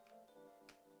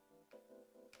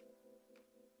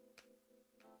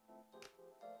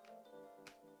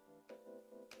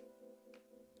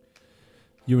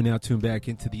You are now tuned back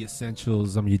into the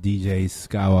Essentials. I'm your DJ,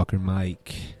 Skywalker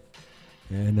Mike.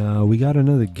 And we got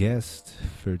another guest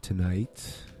for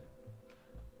tonight.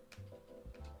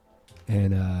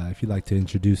 And if you'd like to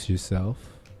introduce yourself.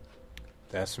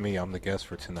 That's me. I'm the guest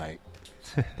for tonight.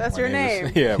 That's your name?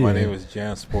 My name is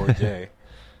Jansport J.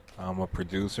 I'm a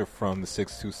producer from the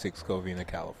 626 Covina,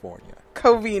 California.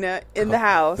 Covina in the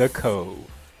house. The Cove.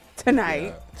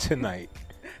 Tonight. Yeah, tonight.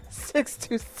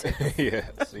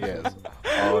 626. yes.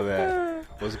 All of that.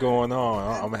 What's going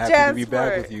on? I'm happy to be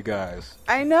back with you guys.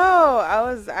 I know. I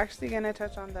was actually going to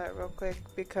touch on that real quick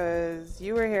because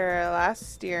you were here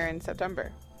last year in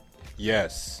September.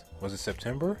 Yes. Was it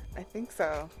September? I think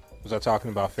so. Was I talking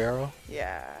about Pharaoh?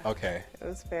 Yeah. Okay. It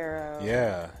was Pharaoh.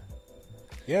 Yeah.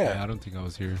 I don't think I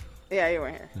was here. Yeah, you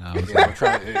weren't here. No, I'm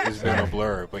trying. It's been a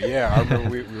blur, but yeah, I remember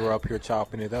we were up here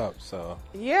chopping it up. So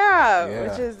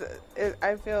which is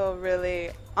I feel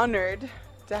really honored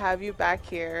to have you back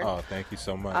here. Oh, thank you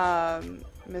so much,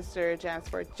 Mr.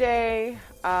 Jansport J.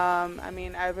 I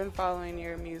mean, I've been following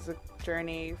your music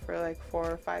journey for like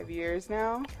 4 or 5 years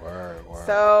now. Word.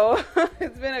 So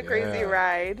it's been a crazy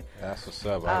ride. That's what's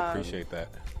up. I appreciate that.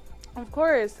 Of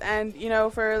course. And,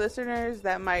 for listeners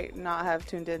that might not have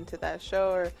tuned into that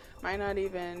show or might not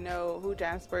even know who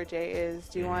Jansport J is,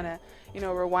 do you want to,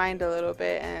 rewind a little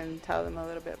bit and tell them a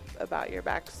little bit about your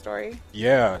backstory?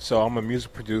 Yeah. So I'm a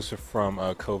music producer from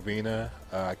Covina.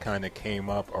 I kind of came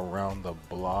up around the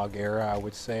blog era, I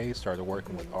would say. Started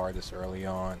working with artists early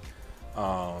on.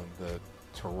 The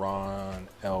Tehran,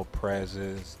 El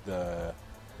Prezes, the...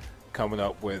 coming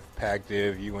up with Pac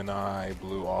Div, You and I,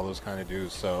 Blue, all those kind of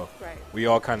dudes. So we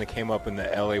all kind of came up in the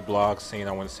LA blog scene,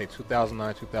 I want to say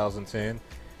 2009, 2010.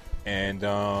 And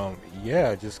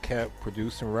just kept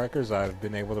producing records. I've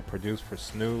been able to produce for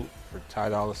Snoop, for Ty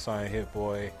Dolla $ign, Hit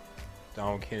Boy,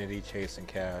 Don Kennedy, Chasing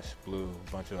Cash, Blue,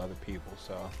 a bunch of other people.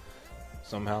 So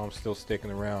somehow I'm still sticking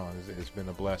around. It's been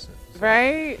a blessing. So,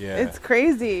 right? Yeah. It's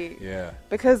crazy. Yeah.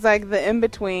 Because, the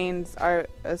in-betweens are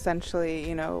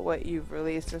essentially, what you've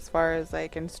released as far as,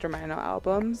 instrumental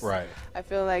albums. Right. I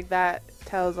feel like that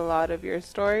tells a lot of your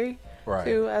story,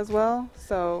 too, as well.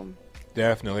 So...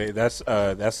 Definitely. That's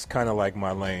kind of like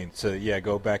my lane. To,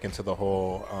 go back into the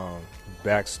whole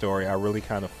backstory. I really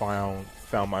kind of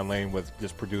found my lane with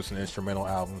just producing instrumental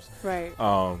albums. Right.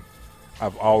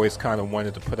 I've always kind of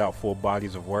wanted to put out full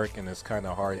bodies of work, and it's kind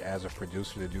of hard as a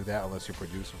producer to do that unless you're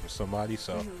producing for somebody.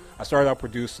 So I started out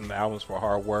producing the albums for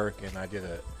Hard Work, and I did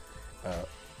a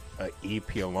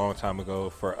EP a long time ago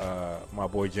for my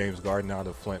boy James Garden out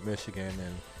of Flint, Michigan,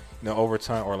 and over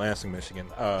time, or Lansing, Michigan.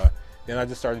 Then I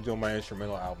just started doing my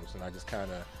instrumental albums, and I just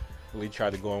kind of really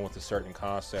tried to go in with a certain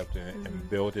concept and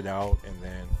build it out, and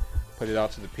then put it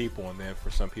out to the people. And then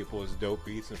for some people, it's dope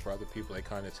beats, and for other people, they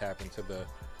kind of tap into the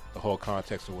whole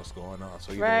context of what's going on.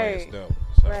 So either way, it's dope.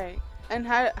 So. Right. And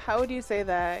how would you say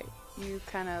that you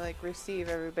kind of receive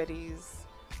everybody's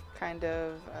kind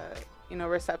of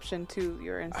reception to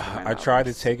your instrumental? I try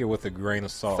to take it with a grain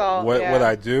of salt. What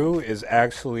I do is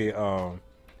actually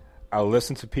I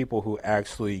listen to people who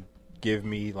actually give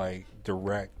me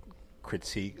direct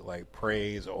critique,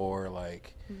 praise or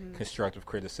constructive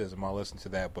criticism. I'll listen to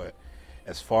that, but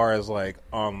as far as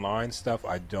online stuff,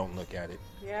 I don't look at it.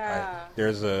 Yeah.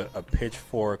 There's a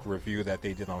Pitchfork review that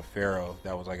they did on Pharaoh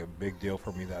that was a big deal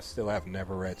for me that I still have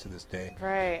never read to this day.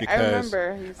 Right. Because, I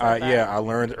remember you said that. Yeah, I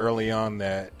learned early on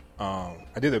that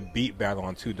I did a beat battle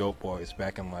on Two Dope Boys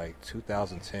back in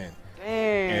 2010.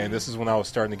 Dang. And this is when I was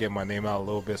starting to get my name out a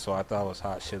little bit, so I thought I was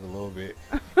hot shit a little bit.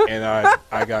 And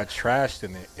I got trashed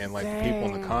in it, and the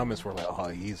people in the comments were like, "Oh,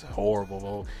 he's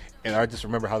horrible." And I just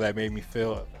remember how that made me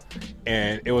feel.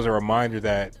 And it was a reminder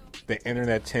that the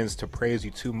internet tends to praise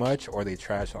you too much or they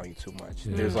trash on you too much.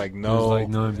 Yeah.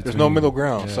 There's no middle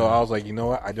ground. Yeah. So I was like, you know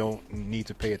what? I don't need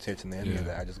to pay attention to any of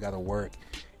that. I just got to work.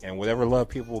 And whatever love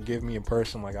people will give me in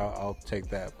person, I'll take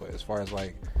that. But as far as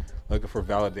looking for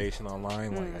validation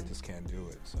online, I just can't do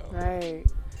it. So right.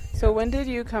 So when did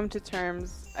you come to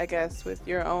terms, I guess, with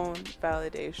your own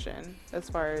validation as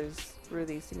far as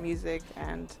releasing music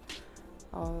and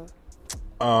all?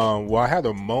 Well, I had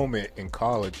a moment in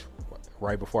college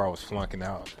right before I was flunking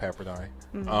out at Pepperdine.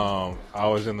 I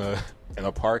was in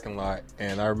a parking lot,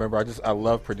 and I remember I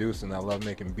love producing. I love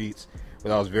making beats.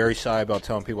 But I was very shy about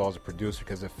telling people I was a producer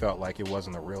because it felt like it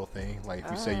wasn't a real thing. If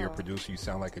you say you're a producer, you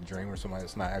sound like a dream or somebody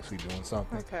that's not actually doing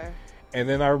something. Okay. And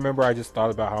then I remember I just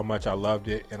thought about how much I loved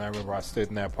it. And I remember I stood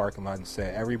in that parking lot and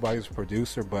said, everybody's a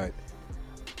producer, but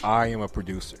I am a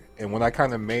producer. And when I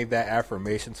kind of made that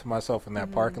affirmation to myself in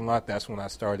that parking lot, that's when I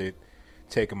started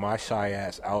taking my shy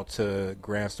ass out to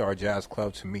Grand Star Jazz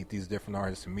Club to meet these different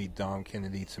artists, to meet Dom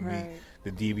Kennedy, to meet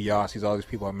the DiBiase's, all these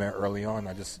people I met early on.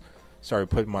 I just started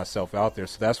putting myself out there.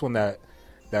 So that's when that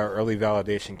early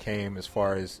validation came. As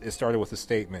far as it started with a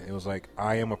statement. It was like,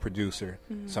 I am a producer,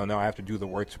 so now I have to do the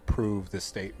work to prove this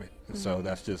statement. And so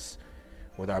that's just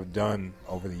what I've done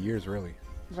over the years, really.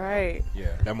 Right.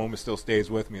 Yeah, that moment still stays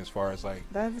with me as far as like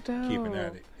that's dope. Keeping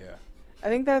at it. Yeah. I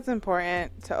think that's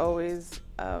important to always,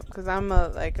 because I'm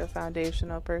a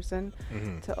foundational person,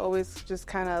 to always just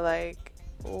kind of like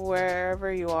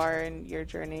wherever you are in your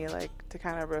journey, like to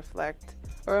kind of reflect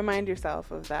or remind yourself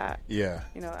of that. Yeah.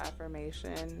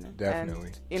 Affirmation.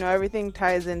 Definitely. And, everything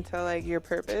ties into like your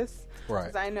purpose. Right.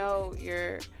 Because I know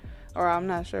or I'm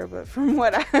not sure, but from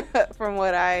what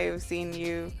I've seen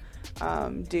you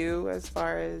do as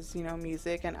far as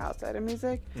music and outside of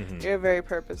music, you're a very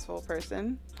purposeful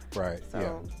person. Right.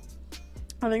 So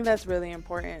I think that's really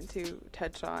important to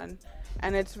touch on,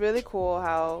 and it's really cool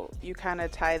how you kind of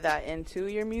tie that into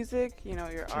your music,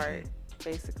 your art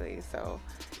basically. So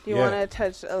do you want to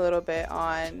touch a little bit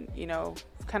on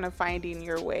kind of finding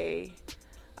your way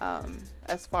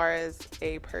as far as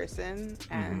a person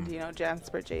and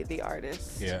Jansport J the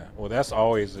artist? Yeah, well, that's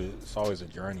always a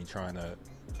journey trying to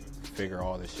figure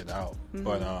all this shit out.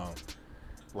 But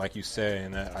like you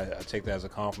said, and I take that as a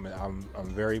compliment, I'm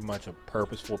very much a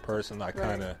purposeful person.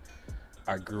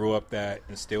 I grew up that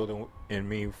instilled in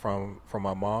me from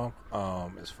my mom,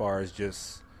 as far as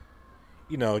just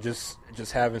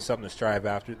having something to strive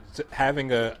after,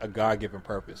 having a God-given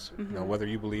purpose. Whether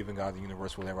you believe in God, the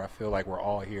universe, whatever, I feel like we're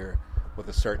all here with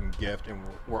a certain gift, and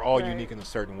we're all unique in a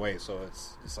certain way. So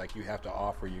it's like you have to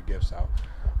offer your gifts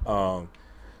out.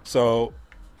 So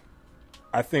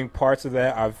I think parts of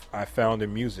that I found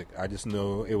in music. I just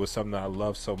knew it was something that I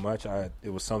loved so much. It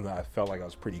was something that I felt like I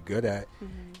was pretty good at,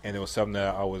 and it was something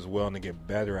that I was willing to get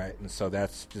better at. And so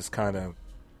that's just kind of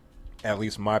at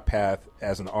least my path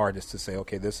as an artist to say,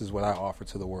 okay, this is what I offer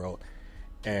to the world.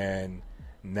 And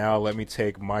now let me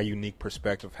take my unique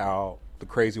perspective, how the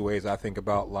crazy ways I think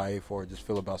about life or just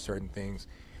feel about certain things,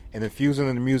 and infuse it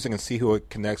into music and see who it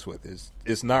connects with.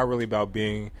 It's not really about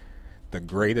being the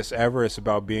greatest ever. It's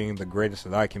about being the greatest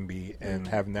that I can be and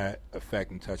having that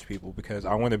affect and touch people, because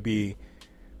I want to be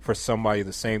for somebody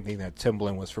the same thing that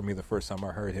Timbaland was for me the first time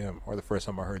I heard him, or the first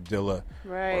time I heard Dilla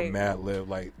or Madlib.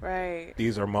 Like,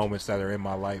 these are moments that are in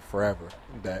my life forever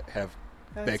that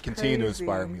continue to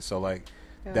inspire me. So like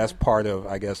that's part of,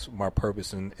 I guess, my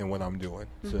purpose in what I'm doing,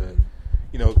 to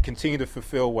continue to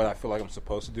fulfill what I feel like I'm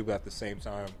supposed to do, but at the same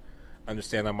time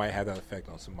understand I might have that effect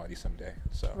on somebody someday.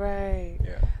 So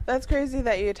that's crazy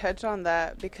that you touch on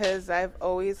that, because I've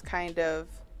always kind of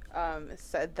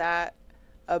said that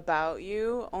about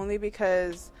you, only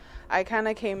because I kind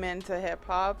of came into hip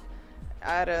hop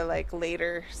at a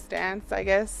later stance, I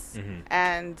guess.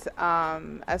 And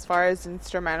as far as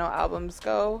instrumental albums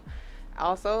go,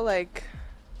 also I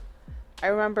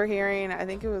remember hearing, I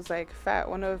think it was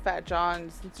one of Fat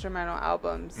John's instrumental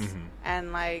albums,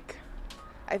 and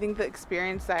I think the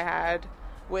experience I had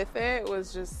with it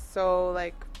was just so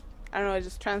I don't know, it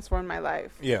just transformed my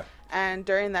life. Yeah. And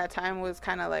during that time was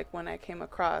kind of when I came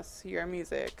across your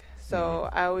music. So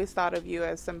I always thought of you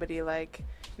as somebody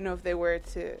if they were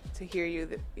to hear you,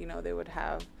 that they would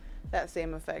have that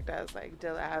same effect as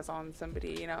Dilla has on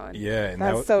somebody, and and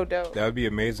that's so dope. That would be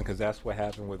amazing, because that's what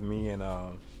happened with me and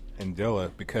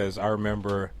Dilla, because I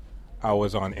remember I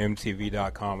was on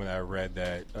MTV.com and I read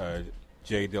that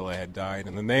J Dilla had died,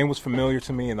 and the name was familiar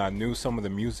to me, and I knew some of the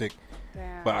music.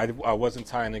 Damn. But I wasn't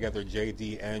tying together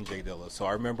JD and J Dilla. So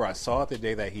I remember I saw it the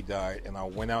day that he died, and I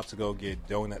went out to go get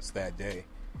Donuts that day,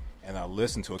 and I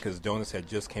listened to it because Donuts had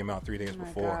just came out 3 days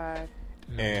before. God.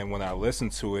 And when I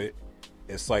listened to it,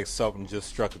 it's like something just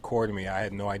struck a chord to me. I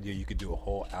had no idea you could do a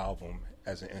whole album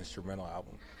as an instrumental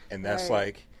album, and that's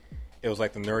it was the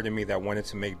nerd in me that wanted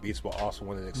to make beats but also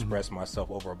wanted to express myself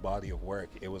over a body of work.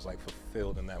 It was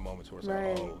fulfilled in that moment, where it's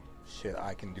oh shit,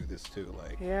 I can do this too.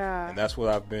 And that's what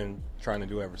I've been trying to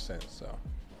do ever since. So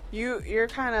you're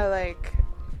kind of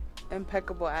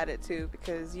impeccable at it too,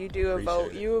 because you do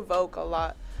evoke a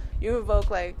lot. You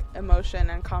evoke emotion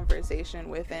and conversation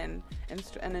within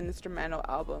an instrumental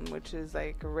album, which is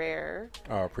rare.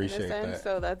 Oh, I appreciate that.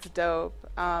 So that's dope.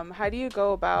 How do you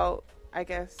go about, I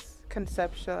guess,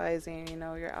 conceptualizing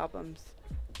your albums?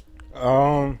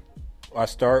 I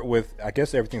start with, I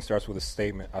guess everything starts with a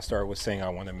statement. I start with saying I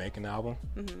want to make an album,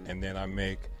 and then I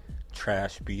make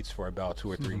trash beats for about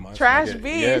 2 or 3 months. Trash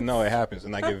beats? Yeah, no, it happens,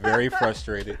 and I get very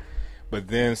frustrated. But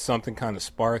then something kind of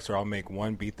sparks, or I'll make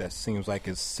one beat that seems like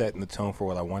it's setting the tone for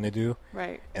what I want to do,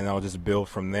 and I'll just build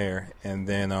from there. And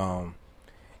then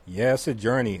Yeah, it's a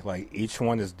journey. Like, each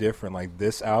one is different. Like,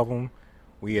 this album,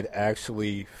 we had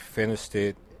actually finished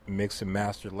it, mixed and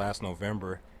mastered last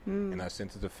November, and I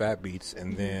sent it to Fat Beats,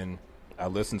 and then I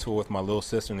listened to it with my little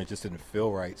sister, and it just didn't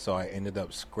feel right, so I ended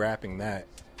up scrapping that,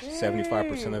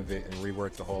 75% of it, and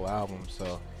reworked the whole album.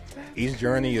 So each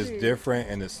journey is different,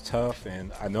 and it's tough,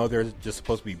 and I know there's just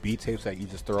supposed to be beat tapes that you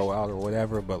just throw out or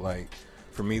whatever, but, like,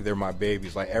 for me, they're my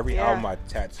babies. Like, every album I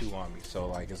tattoo on me, so,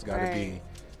 like, it's got to be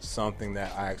something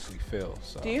that I actually feel.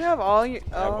 So do you have all your?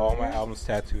 I have all my albums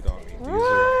tattooed on me. These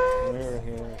are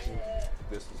here.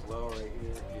 This is low right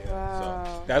here. Yeah.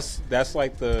 Wow. So that's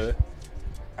like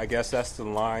I guess that's the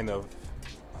line of.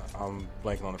 I'm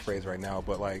blanking on the phrase right now,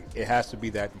 but like it has to be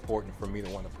that important for me to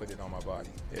want to put it on my body.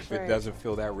 If it doesn't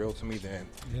feel that real to me, then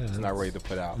it's not ready to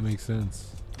put out. That makes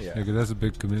sense. Yeah, 'cause that's a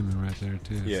big commitment right there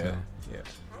too. Yeah, so. yeah.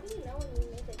 How do you know when you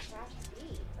make a trash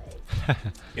beat? Like,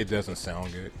 It doesn't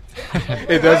sound good.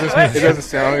 It doesn't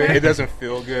sound good. It doesn't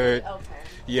feel good. okay.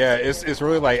 Yeah, it's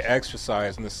really like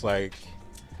exercise, and it's like,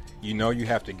 you know, you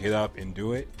have to get up and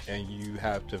do it, and you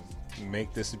have to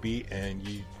make this beat, and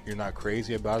you're not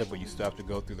crazy about it, but you still have to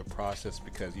go through the process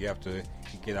because you have to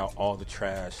get out all the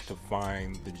trash to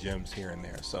find the gems here and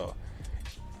there. So,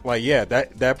 like, yeah,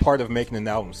 that part of making an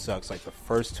album sucks. Like, the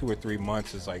first 2 or 3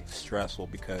 months is like stressful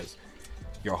because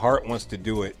your heart wants to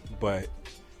do it, but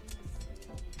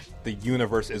the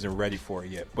universe isn't ready for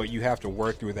it yet. But you have to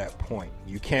work through that point.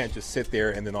 You can't just sit there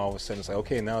and then all of a sudden it's like,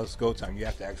 okay, now it's go time. You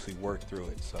have to actually work through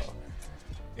it. So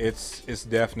it's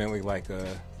definitely like a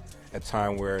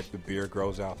time where the beard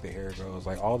grows out, the hair grows.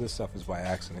 Like, all this stuff is by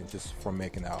accident, just from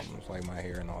making albums, like my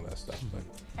hair and all that stuff. But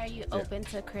Are you open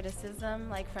to criticism,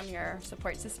 like from your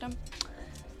support system?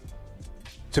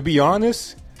 to be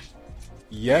honest,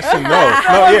 yes and no.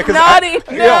 No, yeah, because Naughty.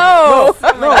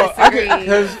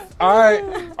 because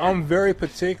I'm very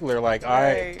particular. Like,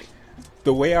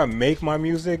 the way I make my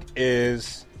music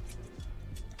is,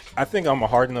 I think I'm a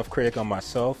hard enough critic on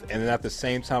myself, and then at the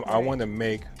same time, I want to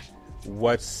make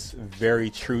what's very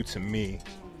true to me,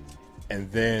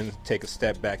 and then take a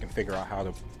step back and figure out how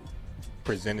to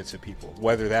present it to people.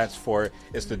 Whether that's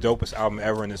it's the dopest album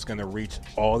ever and it's going to reach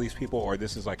all these people, or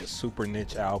this is like a super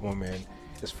niche album and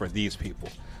it's for these people.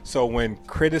 So when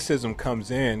criticism comes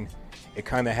in, it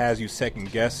kind of has you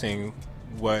second guessing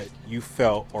what you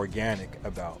felt organic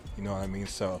about. You know what I mean?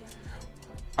 So,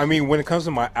 I mean, when it comes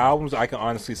to my albums, I can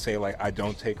honestly say, like, I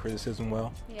don't take criticism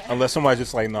well. Yeah. Unless somebody's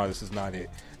just like, no, this is not it.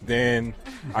 Then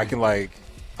I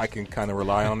can kind of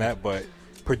rely on that. But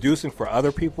producing for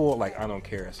other people, like, I don't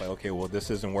care. It's like, okay, well, this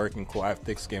isn't working. Cool, I have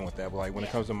thick skin with that. But, like, when it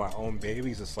comes to my own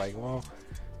babies, it's like, well,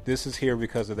 this is here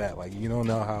because of that. Like, you don't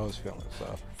know how I was feeling.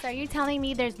 So are you telling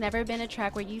me there's never been a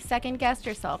track where you second-guessed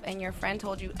yourself and your friend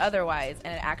told you otherwise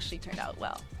and it actually turned out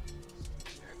well?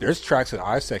 there's tracks that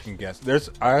I second guess.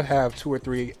 I have 2 or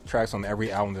 3 tracks on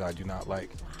every album that I do not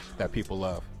like that people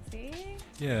love. See?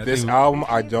 Yeah, This album,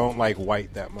 I don't like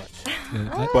White that much.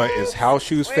 yeah, But it's House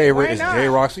Shoe's favorite. why It's not?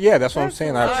 J-Rock's. Yeah, that's what I'm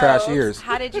saying. I have trash ears.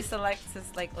 How did you select to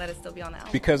let it still be on the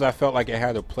album? Because I felt like it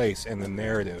had a place in the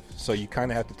narrative. So you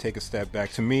kind of have to take a step back.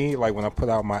 To me, like when I put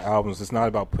out my albums, it's not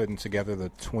about putting together the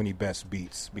 20 best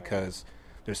beats because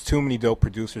there's too many dope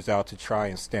producers out to try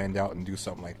and stand out and do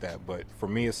something like that. But for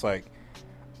me, it's like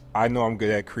I know I'm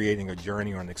good at creating a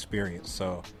journey or an experience.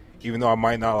 So even though I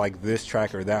might not like this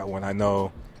track or that one, I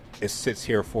know it sits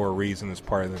here for a reason as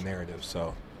part of the narrative.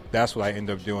 So that's what I end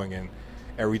up doing. And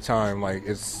every time, like,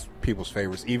 it's people's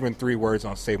favorites. Even 3 Words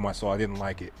on Save My Soul, I didn't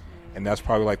like it. And that's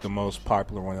probably like the most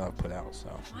popular one that I've put out. So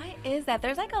Why is that?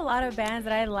 There's like a lot of bands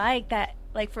that I like that,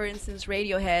 like for instance,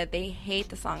 Radiohead, they hate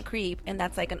the song Creep, and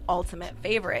that's like an ultimate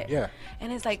favorite. yeah.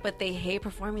 And it's like, but they hate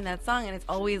performing that song, and it's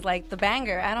always like the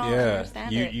banger. I don't Yeah,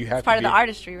 understand you it. have It's part to of the be-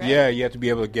 artistry, right? Yeah, you have to be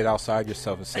able to get outside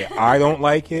yourself and say, I don't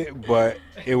like it, but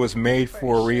it was made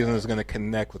for a reason that's going to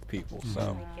connect with people.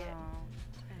 So,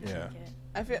 yeah.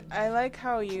 I like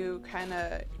how you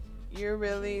you're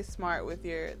really smart with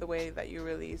the way that you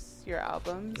release your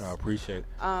albums. I appreciate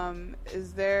it.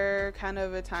 Is there kind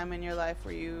of a time in your life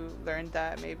where you learned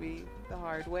that maybe the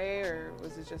hard way, or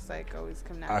was it just like always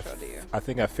come natural to you? I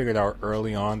think I figured out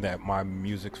early on that my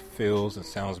music feels and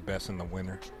sounds best in the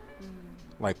winter,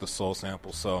 like the soul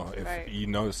sample. So if Right. you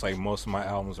notice, like most of my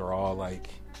albums are all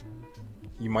like,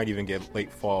 you might even get late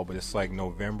fall, but it's like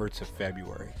November to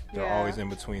February. They're Yeah. always in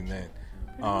between then.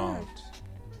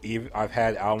 I've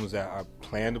had albums that I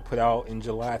planned to put out in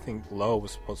July. I think Low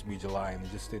was supposed to be July, and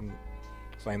it just didn't.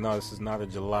 It's like, no, this is not a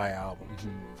July album.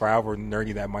 For however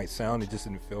nerdy that might sound, it just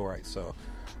didn't feel right. So,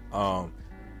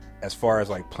 as far as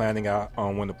like planning out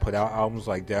on when to put out albums,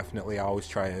 like definitely I always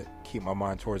try to keep my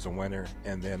mind towards the winter.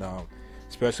 And then,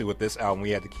 especially with this album, we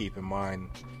had to keep in mind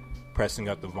pressing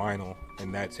up the vinyl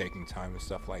and that taking time and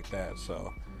stuff like that.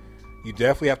 So you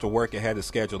definitely have to work ahead of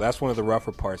schedule. That's one of the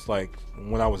rougher parts. Like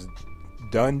when I was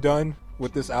done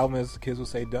with this album, as the kids would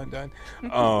say, done.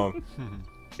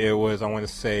 It was, I want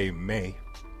to say, May.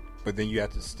 But then you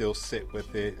have to still sit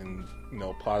with it and,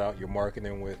 plot out your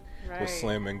marketing with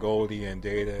Slim and Goldie and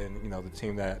Data and, the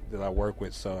team that I work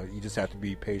with. So you just have to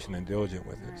be patient and diligent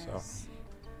with it. So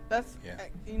that's,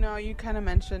 you kind of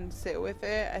mentioned sit with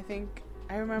it. I think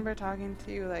I remember talking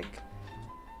to you like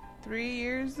 3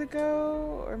 years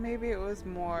ago, or maybe it was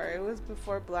more. It was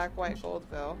before Black, White,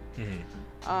 Goldville.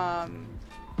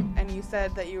 And you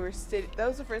said that you were that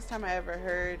was the first time I ever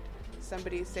heard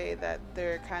somebody say that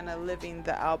they're kind of living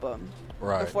the album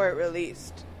before it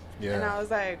released. Yeah. And I was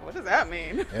like, what does that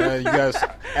mean? Yeah, you guys,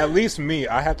 at least me,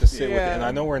 I have to sit with it. And I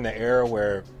know we're in the era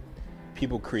where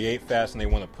people create fast and they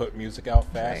want to put music out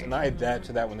fast. Right. And I adapt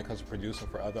to that when it comes to producing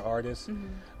for other artists.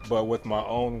 But with my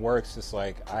own works, it's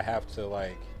like I have to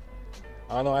I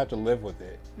have to live with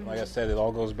it. Like I said, it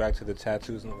all goes back to the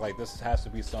tattoos. And this has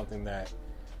to be something that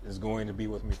is going to be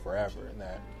with me forever and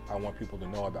that I want people to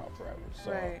know about forever.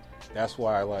 So that's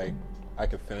why I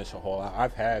could finish a whole album.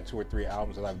 I've had 2 or 3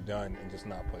 albums that I've done and just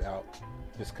not put out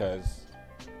just because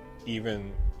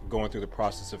even going through the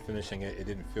process of finishing it, it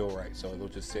didn't feel right. So it'll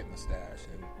just sit in the stash,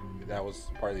 and that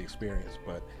was part of the experience.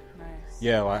 But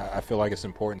I feel like it's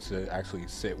important to actually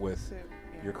sit with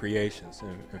your creations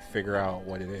and figure out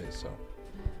what it is. So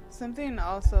something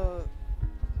also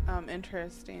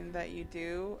interesting that you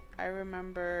do, I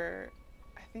remember,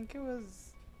 I think it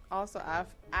was also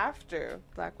after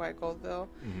Black, White, Goldville,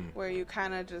 where you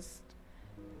kind of just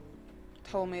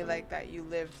told me that you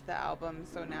lived the album,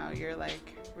 so now you're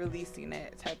releasing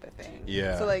it type of thing.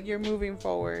 Yeah. So you're moving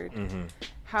forward.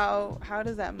 How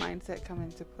does that mindset come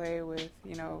into play with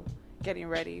getting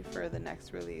ready for the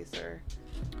next release or?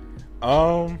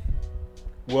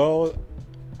 Well,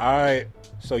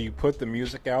 so you put the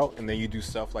music out and then you do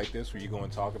stuff like this where you go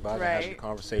and talk about it, have a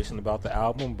conversation about the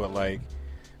album, but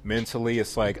mentally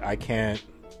it's I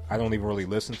don't even really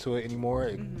listen to it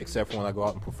anymore, except for when I go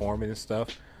out and perform it and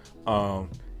stuff. And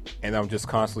I'm just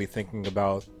constantly thinking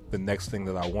about the next thing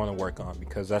that I want to work on,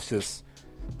 because that's just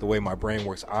the way my brain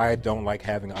works. I don't like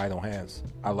having idle hands.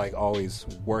 I like always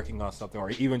working on something, or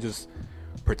even just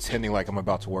pretending like I'm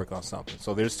about to work on something.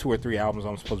 So there's 2 or 3 albums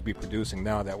I'm supposed to be producing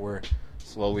now that we're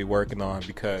slowly working on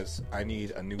because I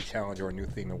need a new challenge or a new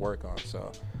thing to work on.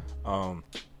 So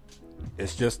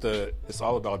it's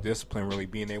all about discipline, really,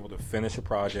 being able to finish a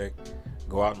project,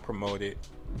 go out and promote it,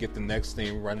 get the next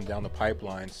thing running down the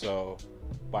pipeline, so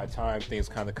by the time things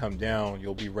kind of come down,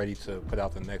 you'll be ready to put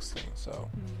out the next thing. So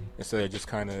instead of just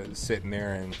kind of sitting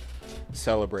there and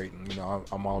celebrating,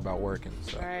 I'm all about working.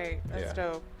 So that's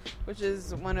dope. Which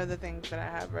is one of the things that I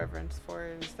have reverence for,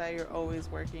 is that you're always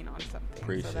working on something.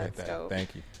 Appreciate that. Dope.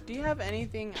 Thank you. Do you have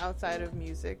anything outside of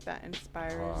music that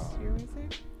inspires your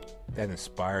music? That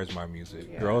inspires my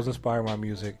music. Girls inspire my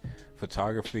music.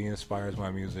 Photography inspires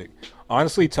my music.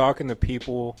 Honestly, talking to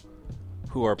people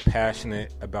who are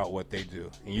passionate about what they do,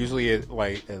 and usually it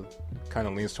kind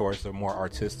of leans towards the more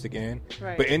artistic end.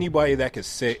 But anybody that can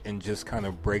sit and just kind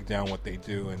of break down what they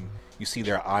do, and you see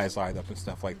their eyes light up and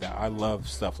stuff like that. I love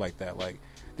stuff like that.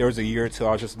 There was a year or two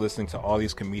I was just listening to all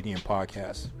these comedian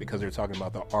podcasts because they're talking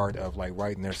about the art of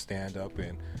writing their stand-up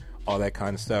and all that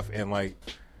kind of stuff, and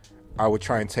I would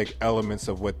try and take elements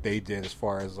of what they did as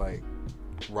far as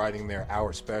writing their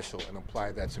hour special and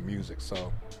apply that to music.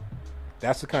 So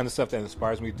that's the kind of stuff that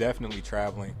inspires me. Definitely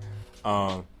traveling.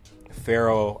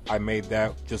 Pharaoh, I made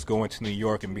that just going to New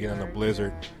York and being in a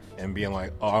blizzard and being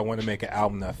I want to make an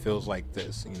album that feels like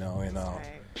this, and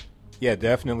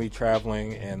definitely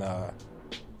traveling and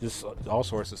just all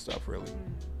sorts of stuff, really.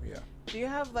 Do you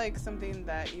have something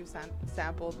that you've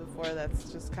sampled before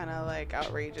that's just kind of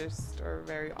outrageous or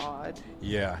very odd?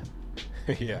 Yeah.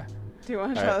 Yeah. Do you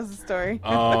want to tell us a story?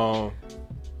 I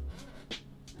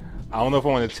don't know if I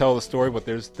want to tell the story, but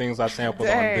there's things I sampled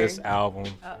on this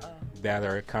album that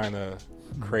are kind of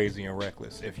crazy and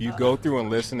reckless. If you go through and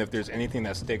listen, if there's anything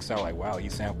that sticks out, wow, he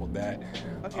sampled that.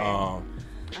 Okay.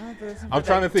 I'm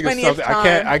trying to think of something.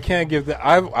 I can't give that.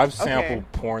 I've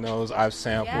sampled pornos. I've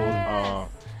sampled.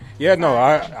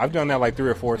 I've done that 3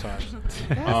 or 4 times.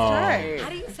 That's right. How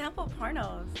do you sample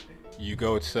pornos? You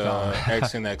go to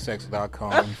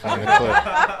xnxx.com, you find the clip.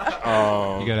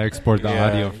 You gotta export the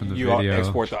audio from the video. You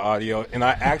export the audio, and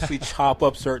I actually chop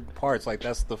up certain parts.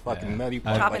 That's the fucking nutty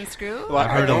part. Chop and screw?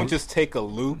 I don't just take a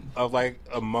loop of a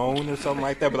moan or something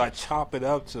like that, but I chop it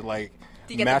up to match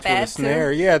with a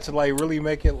snare. Yeah, to really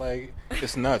make it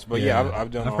it's nuts. But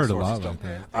I've done all heard sorts a lot of stuff.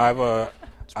 Like that.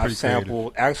 I've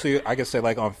sampled. Actually, I could say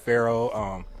on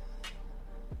Pharaoh.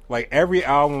 like every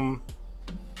album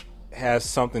has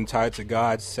something tied to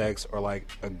God, sex, or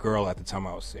like a girl at the time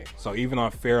I was seeing. So even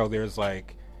on Pharaoh, there's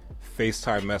like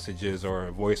FaceTime messages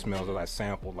or voicemails that I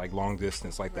sampled, like long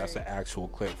distance, like that's an actual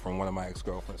clip from one of my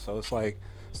ex-girlfriends. So it's like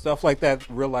stuff like that,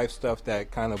 real life stuff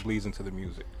that kind of bleeds into the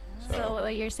music. So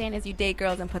what you're saying is you date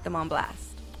girls and put them on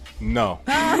blast. No,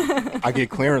 I get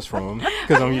clearance from them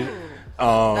because I'm.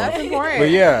 That's important. But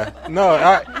yeah, no,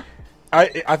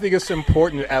 I think it's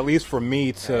important, at least for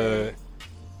me, to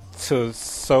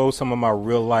sew some of my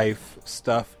real life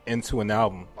stuff into an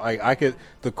album. Like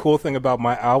the cool thing about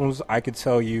my albums, I could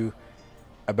tell you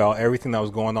about everything that was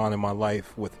going on in my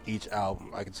life with each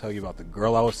album. I could tell you about the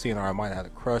girl I was seeing, or I might have had a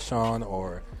crush on,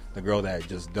 or the girl that had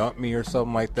just dumped me, or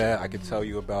something like that. I could tell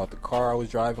you about the car I was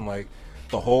driving, like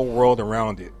the whole world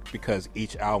around it, because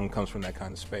each album comes from that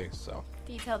kind of space. So.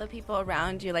 Do you tell the people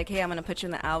around you, like, hey, I'm going to put you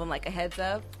in the album, like a heads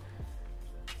up?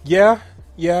 Yeah,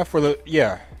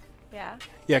 Yeah?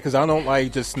 because I don't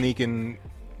like just sneaking.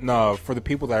 No, for the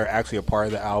people that are actually a part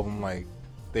of the album, like,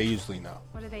 they usually know.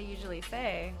 What do they usually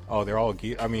say? Oh, they're all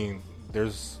I mean,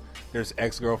 there's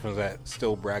ex-girlfriends that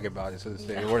still brag about it to this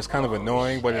day, where it's kind of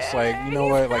annoying, but it's like, you know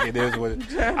what, like, it is what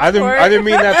it, I didn't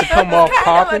mean that to come off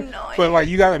popping, but like,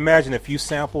 you gotta imagine if you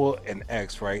sample an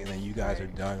ex, right, and then you guys are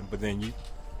done, but then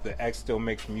the ex still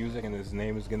makes music and his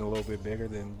name is getting a little bit bigger,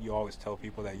 then you always tell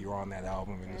people that you're on that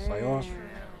album, and it's like, oh,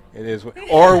 it is.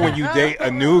 Or when you date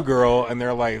a new girl and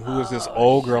they're like, who is this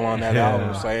old girl on that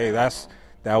album? It's like, hey,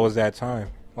 that was that time.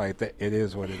 Like, it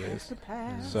is what it is.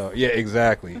 So yeah,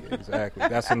 exactly.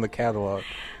 That's in the catalog.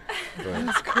 But,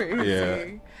 that's crazy. Yeah.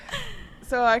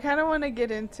 So I kind of want to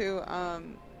get into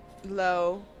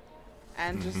Low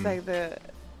and just like the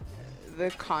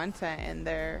content in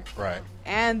there, right?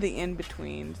 And the in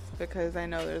betweens, because I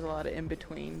know there's a lot of in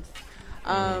betweens.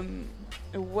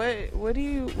 What would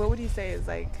you say is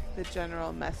like the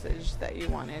general message that you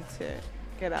wanted to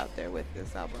get out there with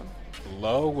this album?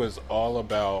 Low was all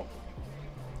about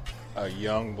a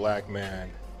young black man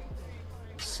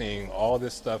seeing all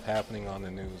this stuff happening on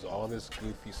the news, all this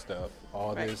goofy stuff,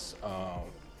 all this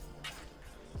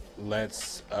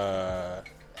let's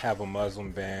have a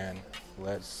Muslim ban,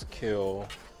 let's kill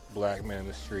black men in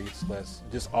the streets, let's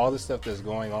just all this stuff that's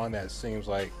going on that seems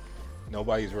like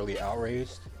nobody's really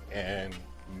outraged, and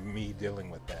me dealing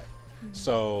with that.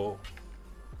 So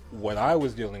what I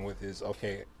was dealing with is,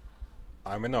 okay,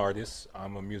 I'm an artist,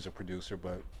 I'm a music producer,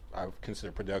 but I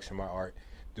consider production my art.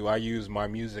 Do I use my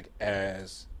music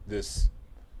as this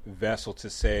vessel to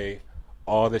say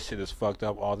all this shit is fucked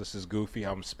up, all this is goofy,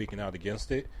 I'm speaking out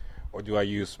against it? Or do I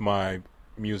use my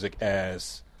music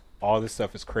as all this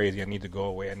stuff is crazy, I need to go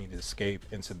away, I need to escape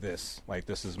into this? Like,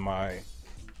 this is my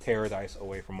paradise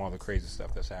away from all the crazy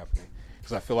stuff that's happening.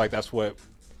 Because I feel like that's what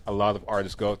a lot of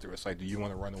artists go through. It's like, do you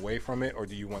want to run away from it, or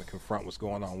do you want to confront what's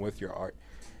going on with your art?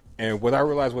 And what I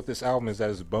realized with this album is that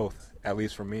it's both, at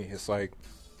least for me. It's like,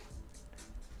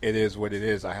 it is what it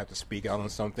is. I have to speak out on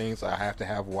some things. I have to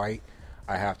have White.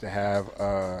 I have to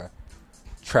have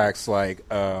tracks like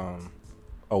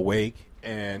Awake,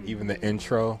 and even the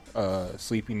intro,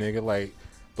 Sleepy Nigga. Like,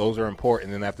 those are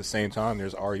important. And at the same time,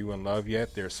 there's Are You in Love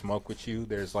Yet? There's Smoke With You.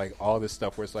 There's like all this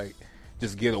stuff where it's like,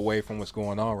 just get away from what's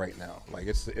going on right now. Like,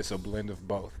 it's a blend of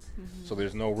both. So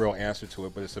there's no real answer to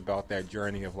it, but it's about that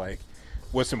journey of like,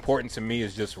 what's important to me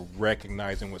is just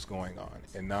recognizing what's going on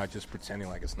and not just pretending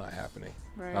like it's not happening.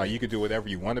 Right. Now, you can do whatever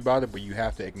you want about it, but you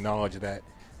have to acknowledge that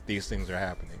these things are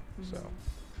happening. So,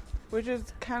 which is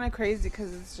kind of crazy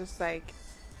because it's just like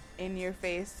in your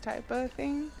face type of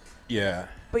thing. Yeah.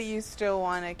 But you still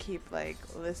want to keep like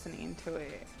listening to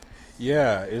it.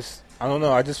 Yeah, I don't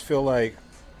know. I just feel like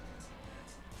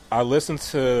I listened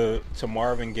to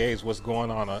Marvin Gaye's What's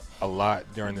Going On a lot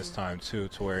during this time too,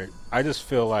 to where I just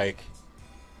feel like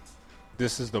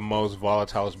this is the most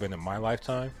volatile it's been in my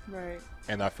lifetime. Right.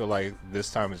 And I feel like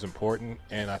this time is important,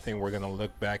 and I think we're going to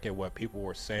look back at what people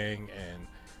were saying and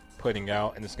putting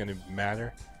out, and it's going to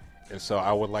matter. And so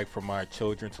I would like for my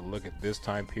children to look at this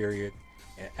time period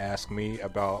and ask me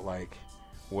about like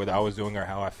what I was doing or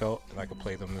how I felt, and I could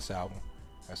play them this album.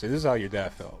 I said, this is how your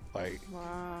dad felt. Like,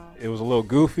 wow. It was a little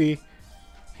goofy.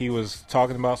 He was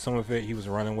talking about some of it. He was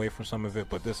running away from some of it,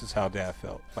 but this is how dad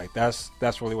felt. Like, that's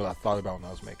really what I thought about when I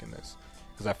was making this,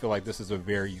 because I feel like this is a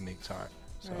very unique time.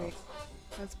 So, right.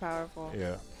 That's powerful.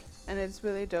 Yeah. And it's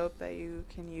really dope that you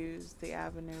can use the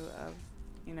avenue of,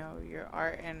 you know, your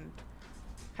art and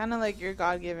kind of like your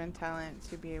God-given talent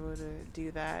to be able to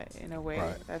do that in a way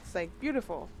that's like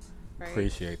beautiful. Right?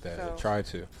 Appreciate that. So, try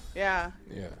to. Yeah.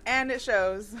 Yeah. And it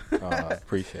shows.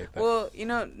 Appreciate that. Well, you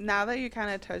know, now that you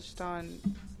kind of touched on,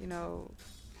 you know,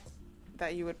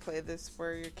 that you would play this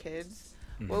for your kids,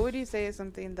 What would you say is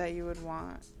something that you would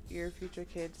want your future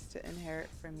kids to inherit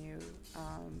from you,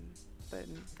 but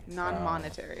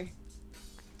non-monetary?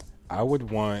 I would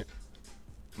want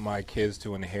my kids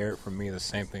to inherit from me the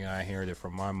same thing I inherited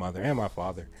from my mother and my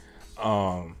father.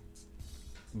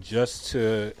 Just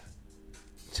to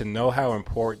know how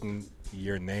important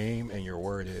your name and your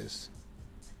word is,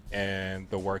 and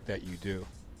the work that you do.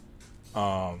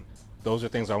 Those are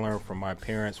things I learned from my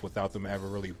parents without them ever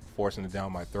really forcing it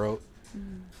down my throat.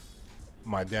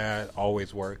 My dad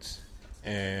always worked,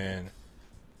 and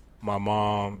my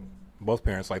mom, both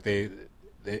parents, like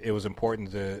it was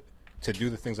important to do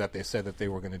the things that they said that they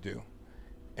were going to do,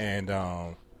 and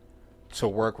to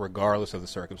work regardless of the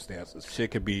circumstances.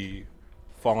 Shit could be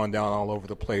falling down all over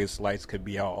the place, lights could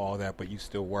be out, all that, but you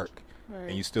still work,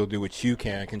 and you still do what you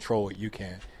can, control what you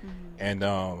can, and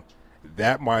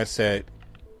that mindset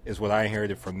is what I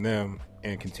inherited from them,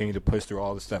 and continue to push through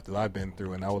all the stuff that I've been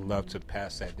through. And I would love to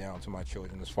pass that down to my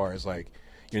children, as far as like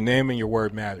your name and your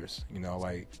word matters. You know,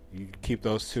 like you keep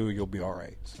those two, you'll be all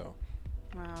right. So,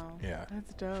 wow, yeah,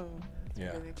 that's dope.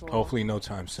 That's really cool. Hopefully, no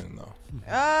time soon though.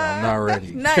 So I'm not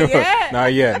ready. Not yet.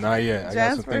 Not yet. I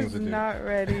got some Jansport's things to do. not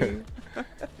ready.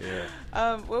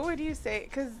 Yeah. What would you say?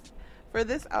 Because for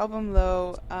this album,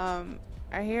 though,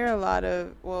 I hear a lot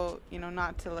of, well, you know,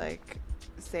 not to like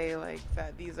say like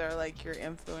that these are like your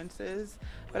influences,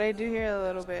 but I do hear a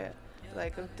little bit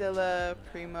like of Dilla,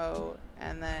 Primo,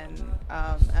 and then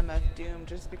MF Doom,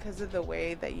 just because of the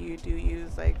way that you do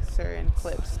use like certain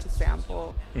clips to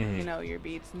sample, you know, your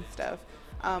beats and stuff.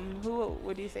 Who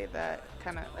would you say that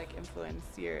kind of like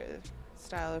influenced your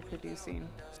style of producing?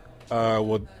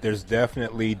 Well, there's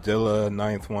definitely Dilla,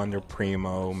 Ninth Wonder,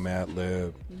 Primo,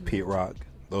 Madlib, Pete Rock.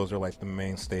 Those are like the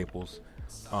main staples.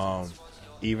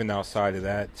 Even outside of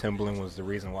that, Timbaland was the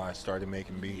reason why I started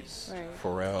making beats. Right.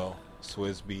 Pharrell,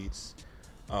 Swizz Beats.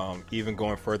 Even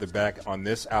going further back on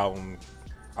this album,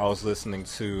 I was listening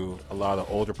to a lot of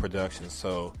older productions.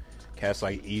 So cats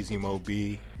like Easy Mo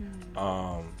B,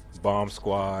 Bomb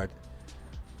Squad,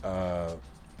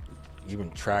 even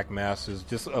Track Masters,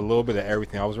 just a little bit of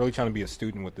everything. I was really trying to be a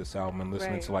student with this album and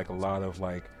listening to like a lot of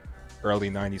like early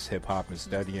 90s hip hop and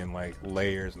studying like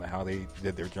layers and how they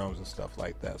did their drums and stuff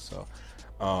like that. So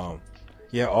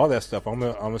yeah, all that stuff. I'm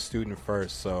a student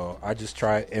first, so I just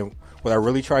try, and what I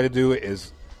really try to do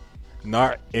is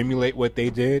not emulate what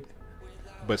they did,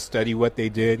 but study what they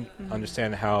did,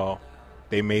 understand how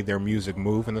they made their music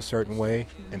move in a certain way,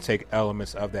 and take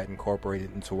elements of that, incorporate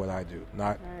it into what I do.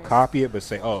 Not copy it, but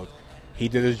say, oh, he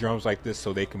did his drums like this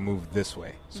so they can move this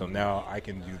way. So now I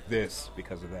can do this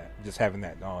because of that. Just having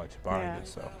that knowledge behind it.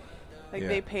 So, like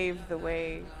they paved the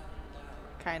way,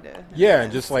 kind of. Yeah,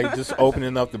 and just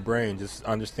opening up the brain, just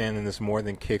understanding this more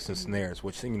than kicks and snares,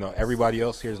 which, you know, everybody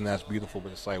else hears and that's beautiful,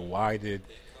 but it's like, why did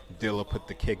Dilla put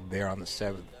the kick there on the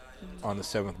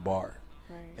seventh bar?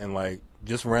 And like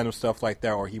just random stuff like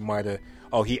that, or he might have,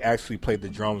 he actually played the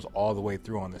drums all the way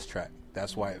through on this track.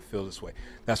 That's why it feels this way.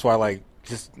 That's why, like,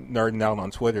 just nerding out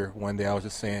on Twitter one day, I was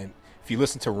just saying, if you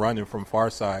listen to Running from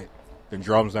Farside, the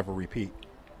drums never repeat.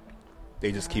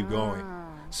 They just keep going.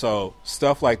 So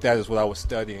stuff like that is what I was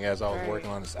studying as I was working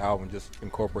on this album, just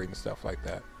incorporating stuff like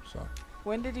that. So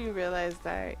when did you realize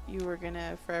that you were going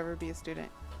to forever be a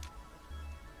student?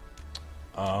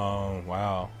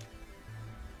 Wow.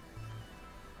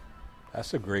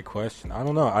 That's a great question. I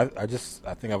don't know. I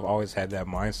think I've always had that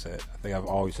mindset. I think I've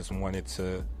always just wanted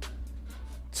to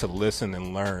listen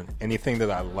and learn. Anything that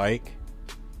I like,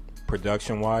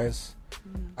 production-wise,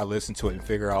 I listen to it and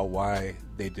figure out why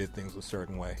they did things a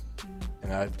certain way.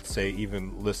 And I'd say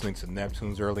even listening to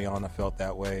Neptunes early on, I felt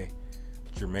that way.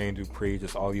 Jermaine Dupri,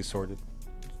 just all these sort of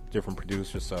different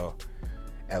producers. So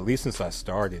at least since I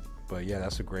started. But yeah,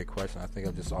 that's a great question. I think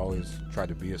I've just always tried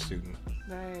to be a student.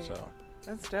 Right. So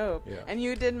that's dope. Yeah. And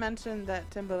you did mention that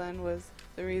Timbaland was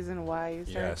the reason why you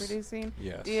started producing.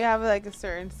 Yes. Do you have like a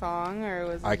certain song, or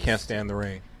was I it Can't just... Stand the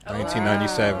Rain,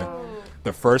 1997. Oh.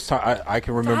 The first time I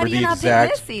can remember do you the not pick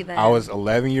exact. Missy, then? I was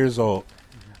 11 years old.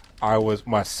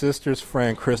 My sister's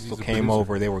friend Crystal came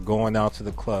over. They were going out to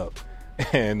the club,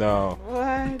 and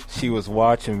What? she was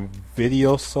watching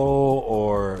Video Soul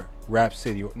or Rap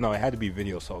City. No, it had to be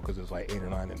Video Soul because it was like 8 or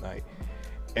 9 at night.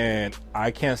 And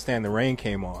I Can't Stand the Rain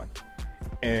came on,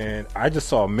 and I just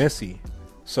saw Missy.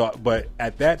 So, but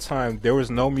at that time, there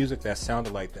was no music that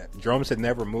sounded like that. Drums had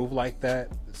never moved like that.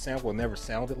 The sample never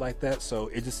sounded like that. So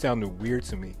it just sounded weird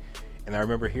to me. And I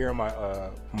remember hearing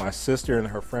my sister and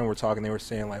her friend were talking. They were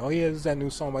saying like, "Oh yeah, this is that new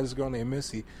song by this girl named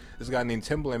Missy. This guy named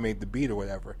Timbaland made the beat or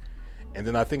whatever." And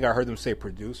then I think I heard them say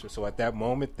producer. So at that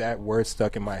moment, that word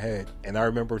stuck in my head. And I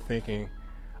remember thinking,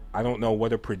 I don't know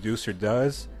what a producer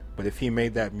does, but if he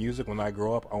made that music when I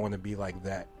grow up, I want to be like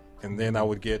that. And then I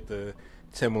would get the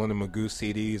Timbaland and Magoo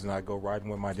CDs, and I'd go riding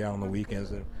with my dad on the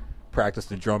weekends and practice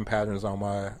the drum patterns on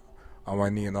my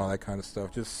knee and all that kind of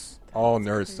stuff. Just all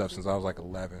nerd stuff since I was like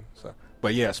 11. So,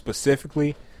 but yeah,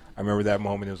 specifically, I remember that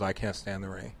moment. It was I Can't Stand the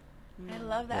Rain. I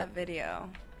love that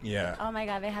video. Yeah. Oh my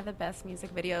God, they had the best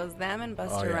music videos. Them and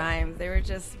Busta yeah. Rhymes. They were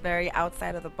just very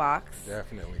outside of the box.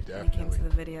 Definitely. When it came to the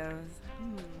videos.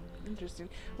 Interesting.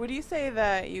 Would you say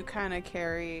that you kind of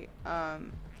carry,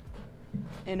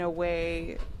 in a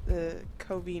way, the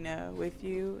Covina with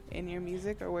you in your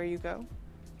music or where you go?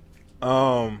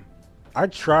 I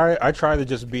try to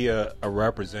just be a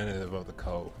representative of the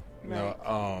Cove. You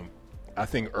know, I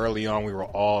think early on we were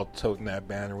all toting that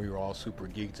banner. We were all super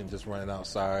geeks and just running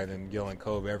outside and yelling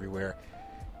Cove everywhere.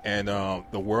 And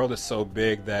the world is so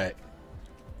big that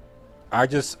I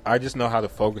just know how to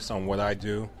focus on what I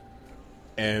do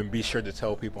and be sure to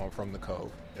tell people I'm from the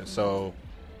Cove. And so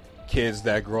kids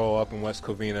that grow up in West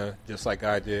Covina, just like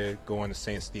I did, going to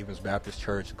St. Stephen's Baptist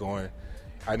Church, I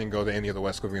didn't go to any of the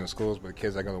West Covina schools, but the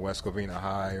kids that go to West Covina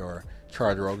High or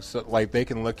Charter Oak, so, like, they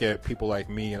can look at people like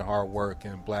me and hard work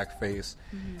and blackface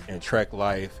and Trek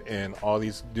life and all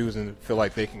these dudes and feel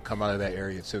like they can come out of that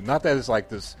area too. Not that it's like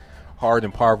this hard,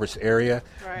 impoverished area,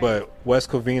 but West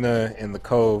Covina and the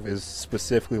Cove is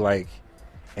specifically like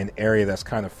an area that's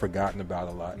kind of forgotten about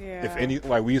a lot. Yeah. If any,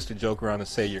 like we used to joke around and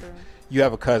say, you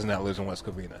have a cousin that lives in West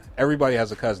Covina. Everybody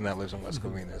has a cousin that lives in West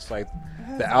Covina. It's like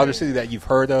the outer city that you've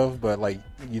heard of, but like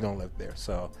you don't live there.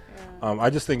 So I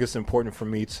just think it's important for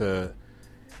me to,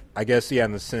 I guess,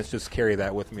 in a sense, just carry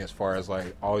that with me as far as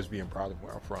like always being proud of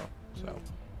where I'm from. So,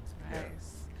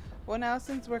 Nice. Well, now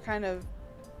since we're kind of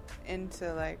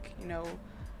into like, you know,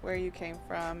 where you came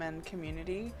from and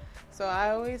community, so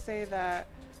I always say that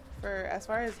for as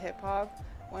far as hip hop,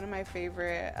 one of my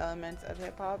favorite elements of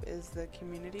hip hop is the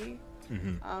community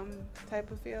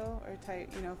type of feel or type,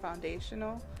 you know,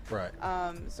 foundational. Right.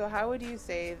 So how would you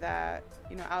say that,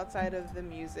 you know, outside of the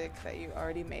music that you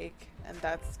already make, and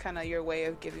that's kind of your way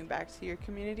of giving back to your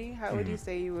community, how would you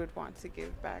say you would want to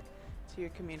give back to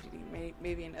your community,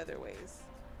 maybe in other ways?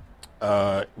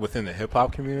 Within the hip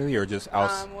hop community or just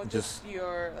just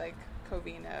your like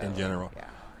Covina in general? Yeah.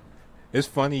 It's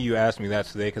funny you asked me that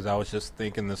today because I was just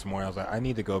thinking this morning. I was like, I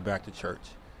need to go back to church.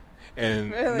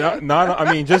 And really?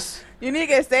 I mean, just you need to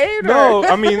get saved. No,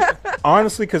 I mean,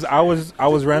 honestly, because I was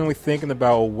randomly thinking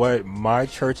about what my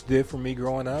church did for me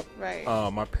growing up. Right.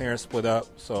 My parents split up,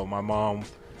 so my mom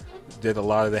did a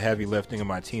lot of the heavy lifting in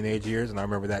my teenage years, and I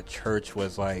remember that church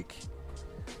was like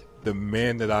the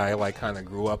men that I like kind of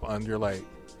grew up under, like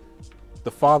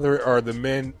the father or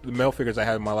the male figures I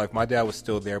had in my life. My dad was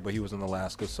still there, but he was in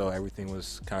Alaska, so everything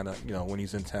was kind of, you know, when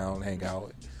he's in town, hang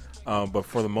out. But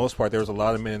for the most part, there was a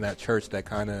lot of men in that church that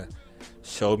kind of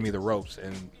showed me the ropes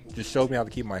and just showed me how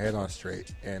to keep my head on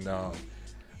straight. And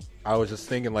I was just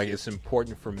thinking, like, it's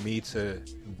important for me to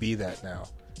be that now,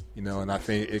 you know. And I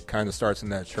think it kind of starts in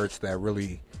that church that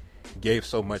really gave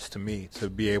so much to me, to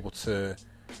be able to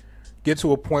get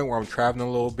to a point where I'm traveling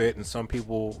a little bit and some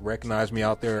people recognize me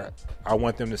out there. I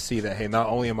want them to see that, hey, not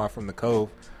only am I from the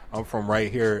Cove, I'm from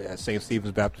right here at St.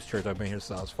 Stephen's Baptist Church. I've been here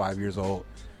since I was 5 years old.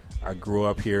 I grew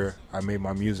up here. I made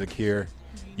my music here.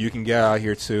 You can get out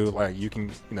here too. Like, you can,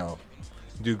 you know,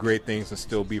 do great things and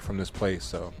still be from this place.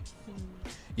 So,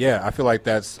 yeah, I feel like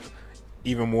that's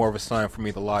even more of a sign for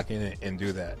me to lock in and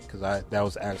do that, because that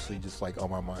was actually just like on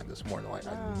my mind this morning. Like,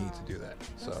 I need to do that.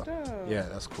 So, yeah,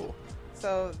 that's cool.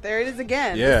 So there it is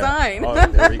again. Yeah. The sign. Oh,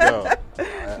 there we go. Nice.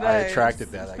 I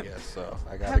attracted that, I guess. So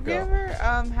I gotta Have go. you ever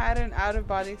had an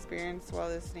out-of-body experience while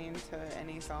listening to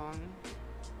any song?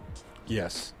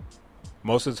 Yes.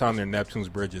 Most of the time they're Neptune's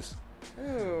Bridges.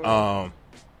 Ooh.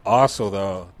 Also,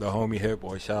 though, the homie Hit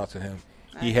Boy, shout out to him.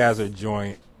 Nice. He has a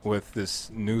joint with this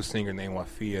new singer named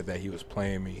Wafia that he was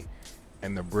playing me.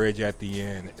 And the bridge at the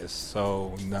end is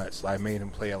so nuts. I made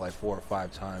him play it like 4 or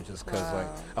 5 times just because, like,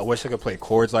 I wish I could play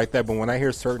chords like that. But when I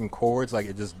hear certain chords, like,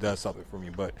 it just does something for me.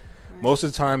 But most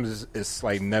of the time, it's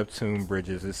like Neptune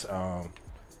Bridges. It's, I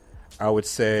would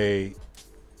say,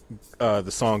 the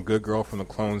song Good Girl from the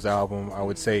Clones album. I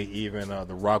would say even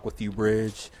the Rock With You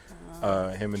Bridge,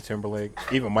 him and Timberlake.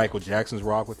 Even Michael Jackson's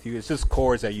Rock With You. It's just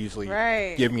chords that usually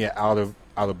give me an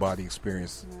out-of-body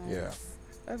experience. Nice. Yeah.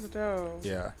 That's dope.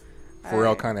 Yeah.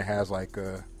 Pharrell kind of has like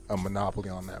a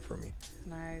monopoly on that for me.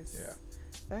 Nice. Yeah.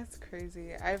 That's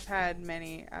crazy. I've had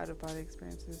many out-of-body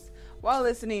experiences while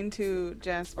listening to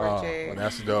Jansport J. Well,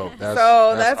 that's dope.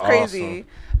 That's crazy. Awesome.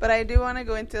 But I do want to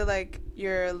go into like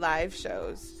your live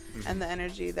shows and the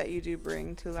energy that you do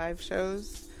bring to live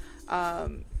shows.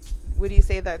 would you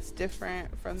say that's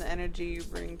different from the energy you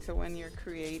bring to when you're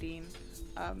creating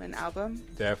an album?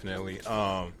 Definitely.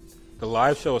 The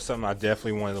live show is something I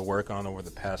definitely wanted to work on over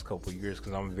the past couple of years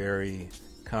because I'm very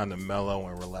kind of mellow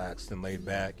and relaxed and laid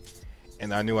back.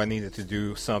 And I knew I needed to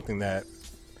do something that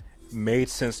made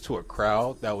sense to a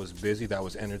crowd that was busy, that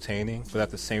was entertaining, but at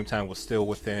the same time was still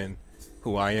within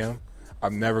who I am.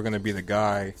 I'm never going to be the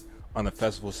guy on the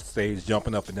festival stage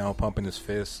jumping up and down, pumping his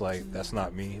fists. Like, that's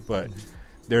not me. But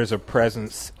there's a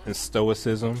presence and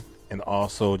stoicism and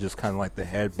also just kind of like the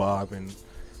head bob and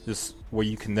just where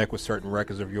you connect with certain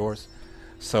records of yours.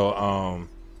 So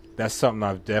that's something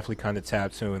I've definitely kind of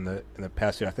tapped to in the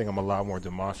past year. I think I'm a lot more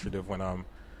demonstrative when I'm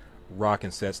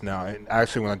rocking sets now. And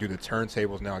actually when I do the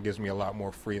turntables now, it gives me a lot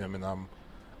more freedom and I'm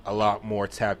a lot more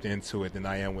tapped into it than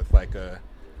I am with like the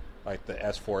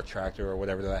S4 tractor or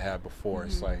whatever that I had before.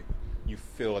 It's like you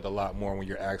feel it a lot more when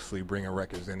you're actually bringing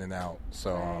records in and out.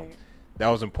 So that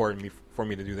was important for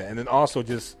me to do that. And then also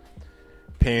just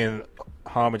paying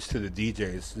homage to the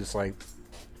DJs, just like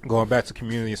going back to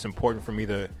community. It's important for me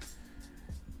to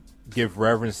give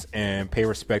reverence and pay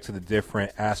respect to the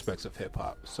different aspects of hip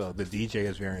hop. So the DJ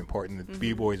is very important. The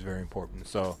B-boy is very important.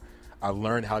 So I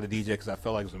learned how to DJ because I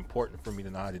felt like it was important for me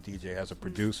to know how to DJ as a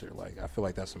producer. Like, I feel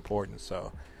like that's important.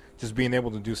 So just being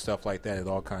able to do stuff like that, it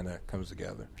all kind of comes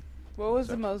together. What was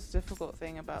the most difficult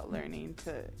thing about learning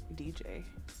to DJ?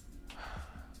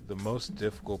 The most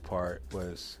difficult part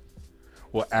was,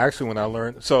 well, actually when I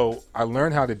learned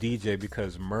how to DJ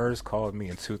because Murs called me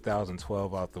in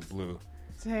 2012 out the blue.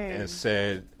 Dang. And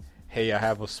said, hey, I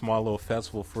have a small little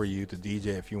festival for you to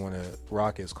DJ if you want to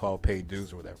rock it. It's called Paid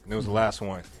Dues or whatever. And it was the last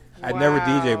one. I'd never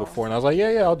DJed before. And I was like,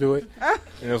 yeah, I'll do it.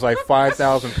 And it was like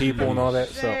 5,000 people and all that.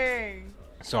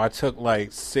 So I took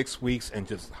like 6 weeks and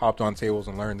just hopped on tables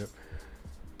and learned it.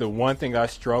 The one thing I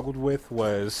struggled with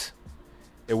was,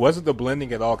 it wasn't the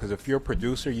blending at all, because if you're a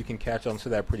producer, you can catch on to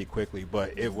that pretty quickly.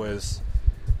 But it was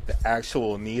the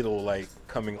actual needle, like,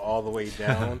 coming all the way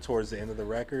down towards the end of the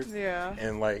record. Yeah.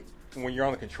 And, like, when you're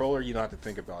on the controller, you don't have to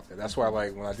think about that. That's why,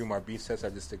 like, when I do my beat sets,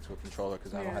 I just stick to a controller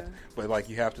because I don't have to. But, like,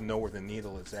 you have to know where the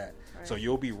needle is at. Right. So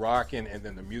you'll be rocking, and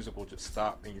then the music will just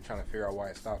stop, and you're trying to figure out why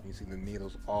it stopped. And you see the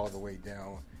needles all the way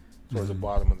down towards the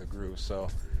bottom of the groove. So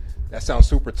that sounds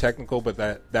super technical, but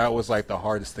that was, like, the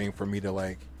hardest thing for me to,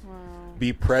 like,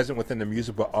 be present within the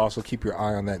music, but also keep your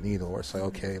eye on that needle. Or it's like,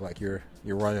 okay, like, you're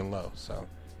running low. So,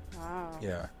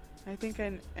 yeah. I think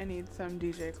I need some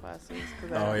DJ classes.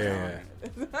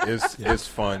 It's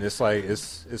fun. It's like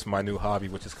it's my new hobby,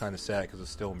 which is kind of sad because it's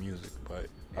still music, but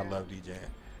I love DJing.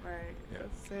 Right. Yeah.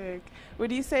 That's sick.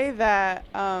 Would you say that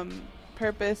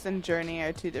purpose and journey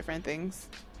are two different things?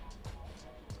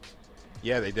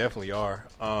 Yeah, they definitely are.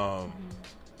 I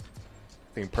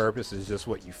think purpose is just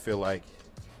what you feel like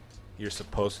you're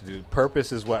supposed to do.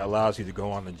 Purpose is what allows you to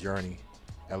go on the journey,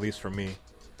 at least for me.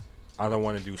 I don't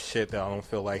want to do shit that I don't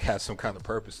feel like has some kind of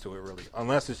purpose to it, really.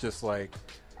 Unless it's just like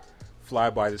fly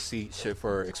by the seat shit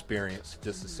for experience,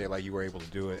 just to say like you were able to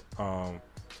do it.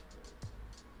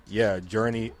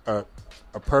 Journey. A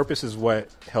purpose is what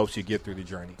helps you get through the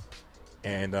journey,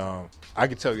 and I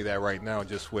can tell you that right now,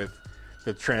 just with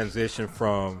the transition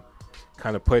from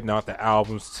kind of putting out the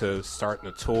albums to starting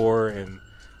a tour and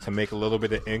to make a little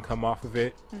bit of income off of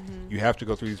it. You have to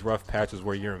go through these rough patches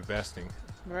where you're investing.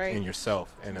 Right. In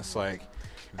yourself, and it's like,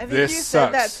 I think you said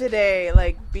that today.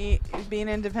 Like, being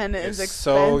independent is expensive.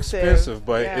 So expensive,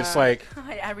 but it's like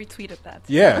I retweeted that.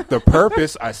 Yeah, the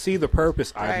purpose. I see the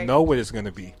purpose. I know what it's going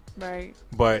to be. Right.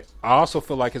 But I also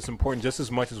feel like it's important, just as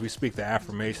much as we speak the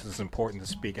affirmations, it's important to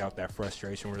speak out that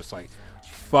frustration where it's like,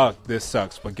 fuck, this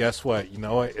sucks. But guess what? You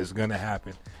know what? It's going to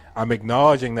happen. I'm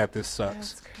acknowledging that this sucks.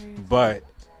 That's crazy. But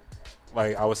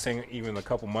like I was saying even a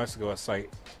couple months ago, it's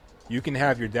like, you can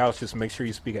have your doubts, just make sure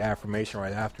you speak an affirmation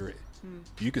right after it.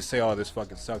 You can say, oh, this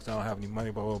fucking sucks, I don't have any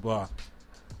money, blah, blah, blah.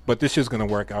 But this shit's going to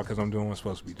work out because I'm doing what I'm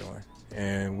supposed to be doing.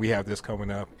 And we have this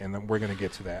coming up, and we're going to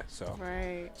get to that.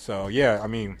 So, yeah, I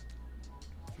mean,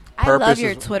 I love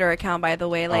your Twitter account, by the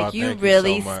way. Like, you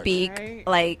really speak,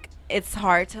 like, it's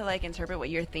hard to, like, interpret what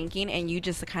you're thinking, and you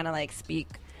just kind of, like, speak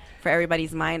for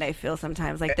everybody's mind. I feel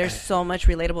sometimes like there's so much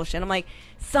relatable shit. I'm like,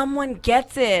 someone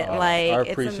gets it. Like,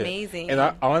 it's amazing. And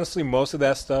I, honestly, most of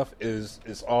that stuff is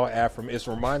all it's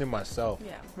reminding myself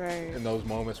in those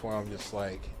moments where I'm just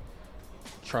like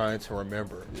trying to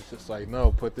remember. It's just like,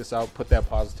 no, put this out, put that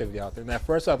positivity out there. And at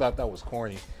first I thought that was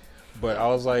corny, but I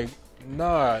was like,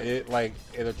 nah, it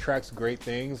attracts great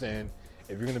things, and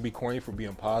if you're gonna be corny for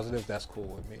being positive, that's cool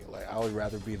with me. Like, I would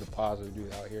rather be the positive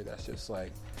dude out here that's just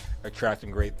like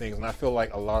attracting great things. And I feel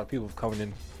like a lot of people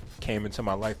came into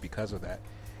my life because of that.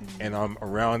 And I'm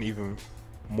around even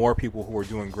more people who are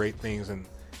doing great things and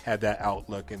had that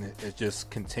outlook, and it just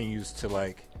continues to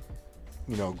like,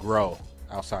 you know, grow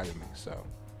outside of me. So, have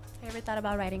you ever thought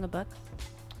about writing a book?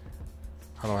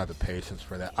 I don't have the patience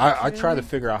for that. I try to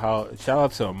figure out how. Shout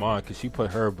out to Amon because she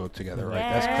put her book together. Right,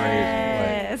 yes.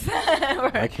 That's crazy.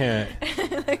 Like, I can't.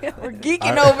 We're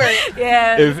geeking over it.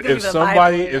 Yeah.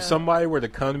 If somebody were to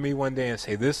come to me one day and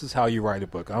say, "This is how you write a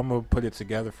book," I'm gonna put it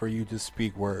together for you. Just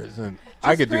speak words, and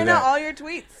I could do that. Print out all your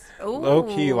tweets. Ooh. Low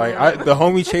key, like the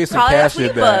homie Chase and Probably Cash a tweet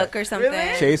did that. book or something.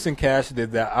 Really? Chase and Cash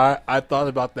did that. I thought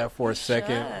about that for a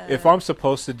second. should. If I'm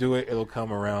supposed to do it, it'll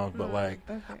come around. But like,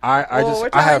 Okay. we're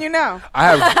telling you now.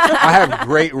 I have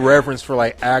great reverence for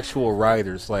like actual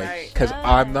writers, like because Right.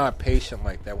 I'm not patient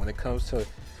like that when it comes to.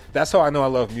 That's how I know I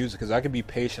love music because I can be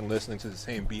patient listening to the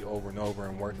same beat over and over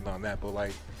and working on that. But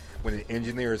like when an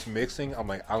engineer is mixing, I'm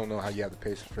like, I don't know how you have the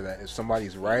patience for that. If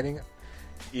somebody's writing,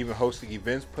 even hosting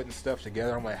events, putting stuff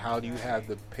together, I'm like, how do you have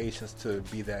the patience to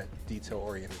be that detail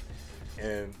oriented?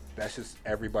 And that's just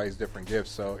everybody's different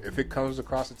gifts. So if it comes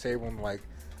across the table and like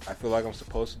I feel like I'm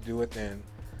supposed to do it, then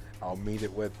I'll meet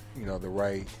it with, you know, the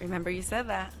right. Remember you said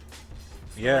that.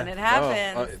 So Yeah, when it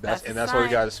happens, that's why we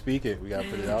got to speak it. We got to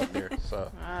put it out there.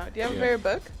 So, Do you have a favorite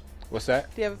book? What's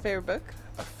that? Do you have a favorite book?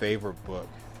 A favorite book?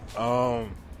 I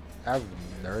have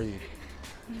nerdy.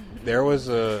 There was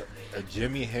a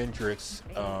Jimi Hendrix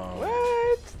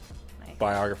What?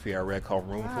 biography I read called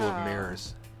Room Full of Wow.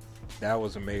 Mirrors. That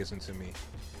was amazing to me.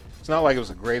 It's not like it was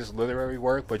the greatest literary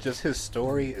work, but just his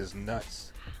story is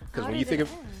nuts. Because when you think of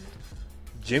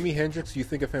Jimi Hendrix, you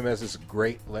think of him as this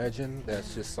great legend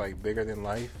that's just like bigger than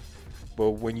life.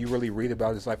 But when you really read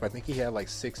about his life, I think he had like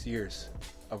 6 years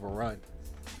of a run.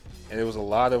 And it was a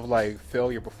lot of like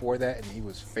failure before that, and he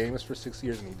was famous for 6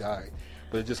 years and he died.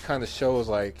 But it just kind of shows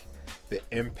like the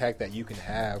impact that you can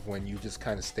have when you just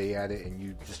kind of stay at it and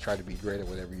you just try to be great at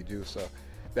whatever you do. So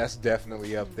that's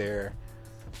definitely up there.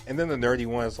 And then the nerdy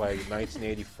ones like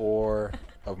 1984,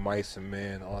 Of Mice and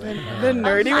Men, all that. The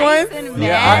nerdy Mice one? and Yeah,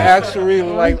 Men? I actually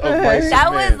like Of Mice That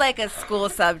and Men. was like a school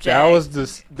subject.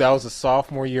 That was a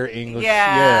sophomore year English.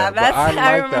 Yeah, but that's- I I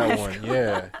like that remember one. school.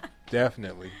 Yeah,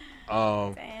 definitely.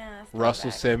 Damn, that's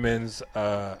Russell throwback. Simmons,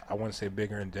 I want to say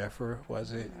Bigger and Deafer,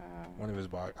 was it? One of his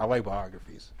I like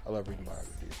biographies. I love reading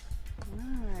biographies.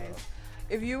 Nice.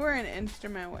 If you were an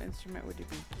instrument, what instrument would you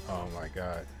be? Oh my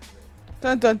God.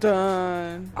 Dun dun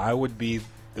dun. I would be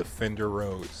the Fender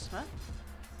Rhodes. Huh?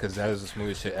 Because that is the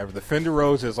smoothest shit ever. The Fender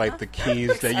Rhodes is like the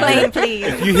keys that you Explain, hear. please.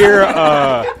 If you hear,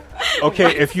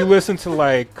 if you listen to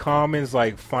like Common's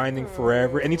like Finding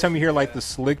Forever, anytime you hear like the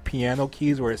slick piano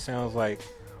keys where it sounds like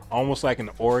almost like an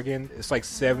organ, it's like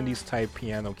 70s type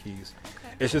piano keys. Okay.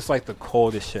 It's just like the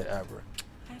coldest shit ever.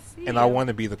 I see And you. I want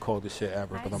to be the coldest shit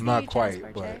ever, I but I'm see not you, quite.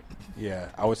 Jansport But J. yeah,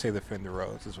 I would say the Fender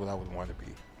Rhodes is what I would want to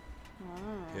be.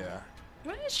 Yeah.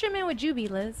 What instrument would you be,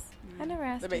 Liz? I never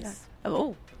asked The you bass. that.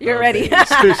 Oh, you're ready.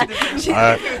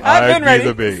 I'd been ready. be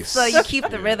the bass. So you keep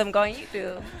the rhythm going. You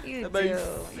do. You The do.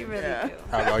 bass. You really Yeah. do.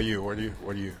 How about you? What do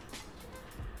you?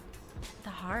 The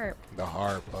harp. The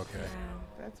harp. Okay. Yeah.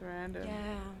 That's random.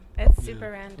 Yeah. It's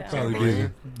super random. Probably be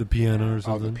the piano or Oh,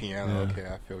 something. the piano. Yeah. Okay,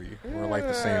 I feel you. We're like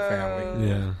the same family.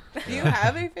 Yeah. Do you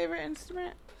have a favorite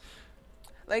instrument?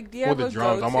 Like, do you Well, have the a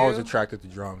drums. go-to? I'm always attracted to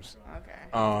drums.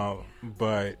 Okay.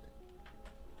 But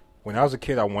when I was a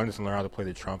kid, I wanted to learn how to play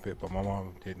the trumpet, but my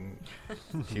mom didn't.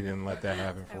 She didn't let that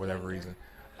happen for whatever reason.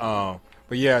 But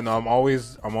yeah, no, I'm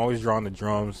always drawn to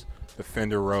drums, the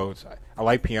Fender Rhodes. I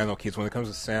like piano keys. When it comes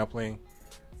to sampling,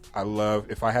 I love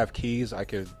if I have keys, I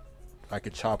could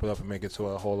chop it up and make it to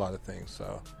a whole lot of things.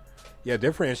 So yeah,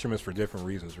 different instruments for different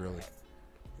reasons, really.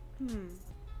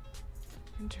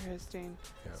 Interesting.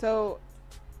 Yeah. So,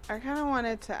 I kind of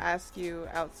wanted to ask you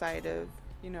outside of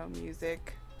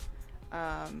music.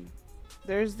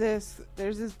 There's this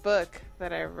book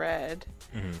that I read.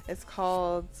 Mm-hmm. It's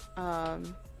called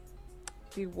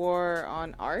The War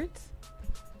on Art,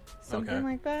 something Okay.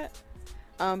 like that,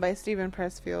 by Stephen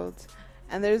Pressfield.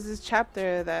 And there's this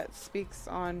chapter that speaks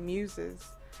on muses,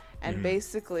 and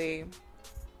basically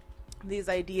these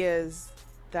ideas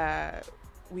that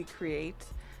we create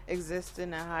exist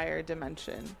in a higher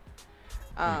dimension,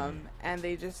 and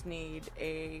they just need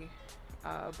a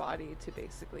body to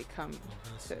basically come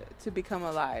to become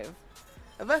alive,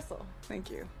 a vessel.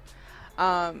 Thank you.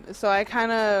 So I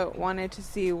kind of wanted to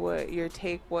see what your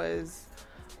take was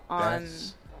on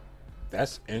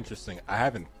That's interesting. I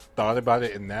haven't thought about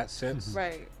it in that sense,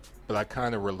 right. but I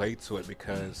kind of relate to it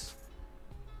because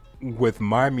with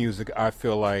my music, I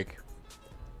feel like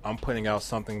I'm putting out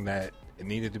something that it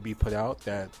needed to be put out,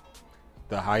 that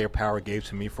the higher power gave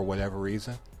to me for whatever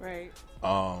reason. Right.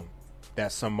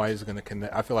 that somebody's going to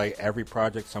connect. I feel like every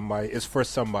project is for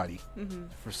somebody,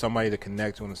 for somebody to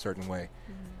connect to in a certain way.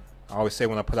 I always say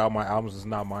when I put out my albums, it's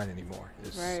not mine anymore.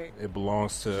 It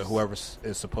belongs to whoever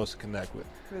is supposed to connect with.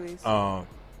 Release.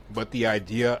 But the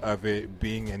idea of it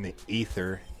being in the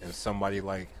ether and somebody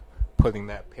like putting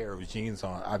that pair of jeans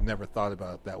on, I've never thought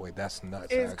about it that way. That's nuts.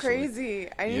 It's crazy.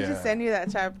 I need to send you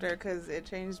that chapter because it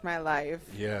changed my life.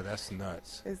 Yeah, that's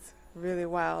nuts. It's really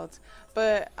wild.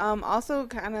 But also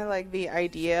kind of like the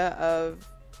idea of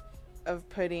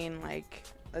putting, like,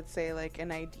 let's say like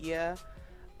an idea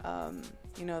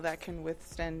you know, that can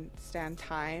withstand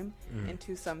time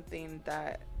into something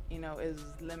that, you know, is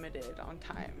limited on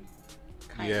time.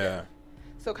 Kind of.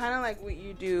 So kind of like what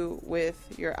you do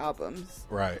with your albums.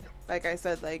 Right. Like I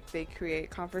said, like they create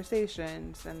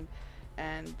conversations and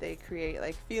they create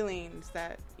like feelings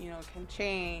that, you know, can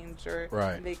change or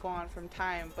they go on from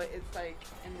time, but it's like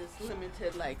in this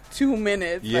limited like 2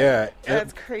 minutes. Yeah. Like,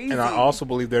 that's crazy. And I also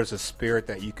believe there's a spirit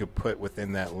that you could put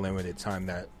within that limited time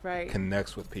that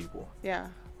connects with people. Yeah.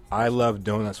 I love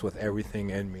donuts with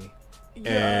everything in me.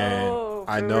 And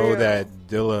I know that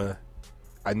Dilla,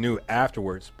 I knew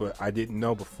afterwards, but I didn't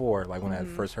know before, like when I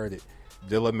first heard it.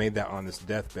 Dilla made that on his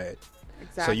deathbed.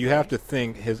 Exactly. So you have to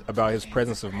think about his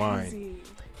presence of mind.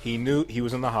 He knew he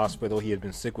was in the hospital. He had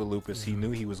been sick with lupus. He knew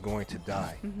he was going to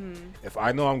die. If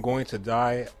I know I'm going to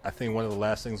die, I think one of the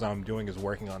last things I'm doing is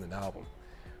working on an album.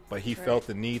 But he felt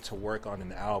the need to work on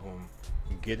an album,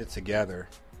 get it together,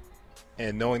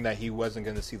 and knowing that he wasn't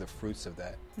going to see the fruits of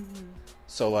that.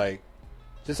 So, like,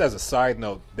 just as a side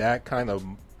note, that kind of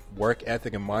work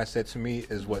ethic and mindset to me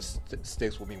is what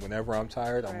sticks with me. Whenever I'm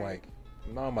tired, I'm like,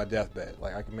 I'm not on my deathbed.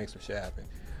 Like, I can make some shit happen.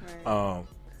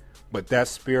 But that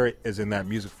spirit is in that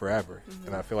music forever.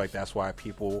 And I feel like that's why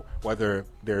people, whether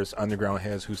there's underground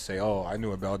heads who say, oh, I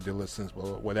knew about Dilla since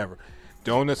whatever.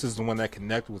 Donuts is the one that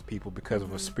connected with people because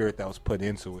of a spirit that was put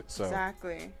into it. So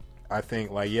exactly. I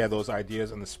think, like, yeah, those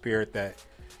ideas and the spirit that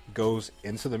goes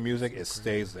into the music, it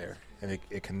stays there. And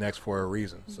it connects for a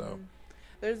reason. So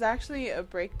there's actually a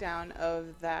breakdown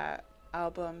of that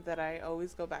album that I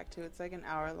always go back to. It's like an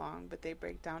hour long, but they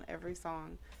break down every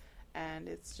song. And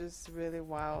it's just really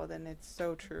wild, and it's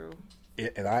so true.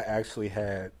 And I actually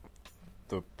had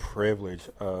the privilege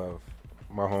of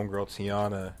my homegirl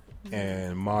Tiana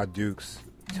and Ma Dukes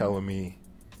telling me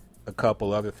a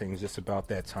couple other things just about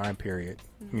that time period.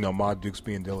 You know, Ma Dukes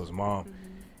being Dilla's mom.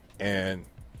 And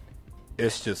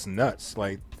it's just nuts.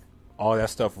 Like, all that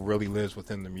stuff really lives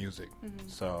within the music.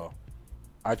 So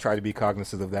I try to be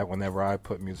cognizant of that whenever I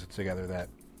put music together, that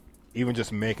even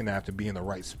just making it have to be in the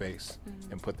right space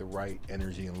and put the right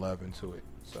energy and love into it.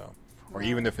 So, or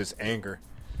even if it's anger,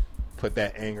 put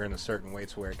that anger in a certain way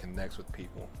to where it connects with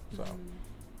people. So,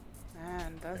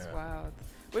 man, that's wild.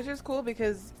 Which is cool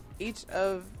because each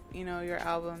of, you know, your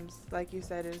albums, like you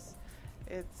said,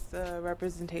 it's a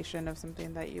representation of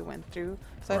something that you went through.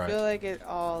 So I feel like it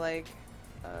all like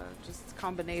just a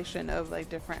combination of like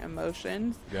different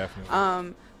emotions.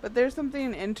 Definitely. But there's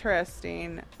something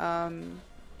interesting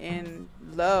in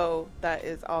Low that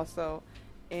is also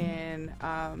in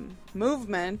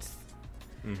Movement,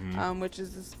 which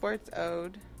is a sports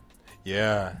ode.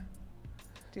 Yeah.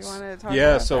 Do you want to talk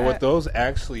about so that? what those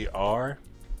actually are,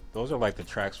 those are like the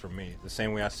tracks for me. The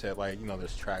same way I said, like, you know,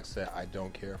 there's tracks that I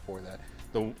don't care for. That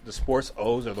the sports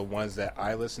odes are the ones that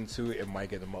I listen to and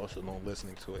might get emotional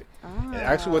listening to it. And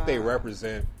actually what they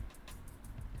represent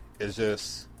is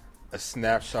just a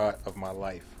snapshot of my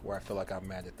life where I feel like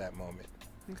I'm at that moment.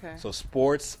 Okay. So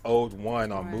Sports Ode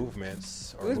 1 on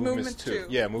Movements, or Movements 2.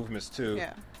 Yeah, Movements 2.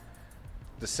 Yeah.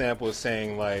 The sample is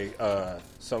saying like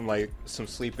something like some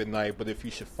sleep at night, but if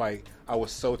you should fight. I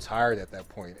was so tired at that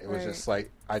point. It was just like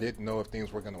I didn't know if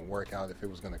things were going to work out, if it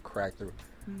was going to crack through.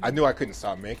 I knew I couldn't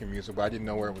stop making music, but I didn't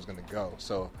know where it was going to go.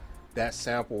 So that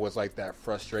sample was like that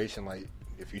frustration, like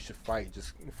if you should fight,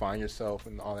 just find yourself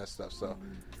and all that stuff. So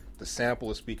the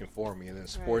sample is speaking for me. And then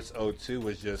Sports Ode 2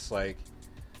 was just like,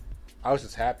 I was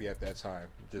just happy at that time.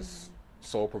 Just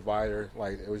Soul Provider,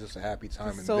 like it was just a happy time.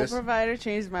 And Soul Provider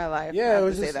changed my life. Yeah, it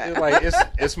was just like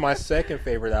it's my second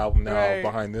favorite album now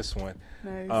behind this one.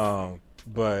 Nice.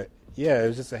 But yeah, it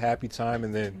was just a happy time.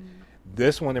 And then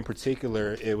this one in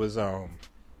particular, it was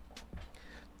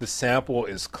the sample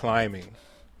is climbing,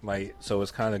 like, so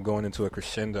it's kind of going into a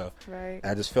crescendo. Right. And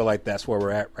I just feel like that's where we're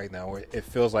at right now. Where it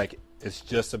feels like it's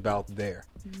just about there.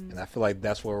 And I feel like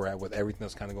that's where we're at with everything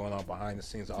that's kind of going on behind the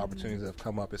scenes, the opportunities that have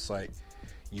come up. It's like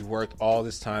you worked all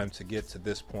this time to get to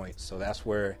this point. So that's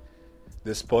where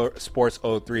this Sports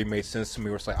 03 made sense to me.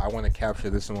 Where it's like, I want to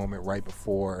capture this moment right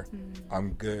before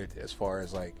I'm good as far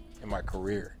as like in my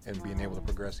career and being able to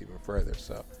progress even further.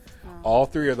 So All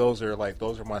three of those are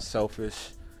my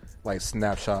selfish, like,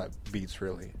 snapshot beats,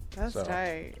 really. That's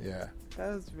tight. Yeah.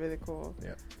 That was really cool.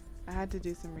 Yeah. I had to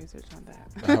do some research on that.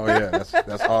 Oh yeah,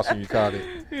 that's awesome. You caught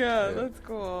it. Yeah, that's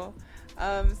cool.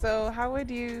 So how would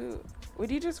you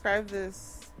describe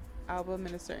this album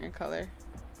in a certain color,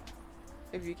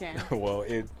 if you can? Well,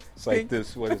 it's like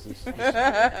this. What is this?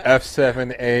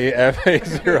 F7A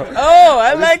F80. Oh,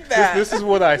 I like that. This is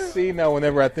what I see now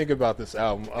whenever I think about this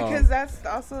album. Because that's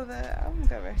also the album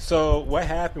cover. So what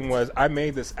happened was I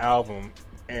made this album.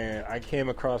 And I came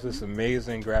across this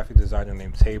amazing graphic designer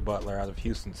named Tay Butler out of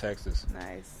Houston, Texas.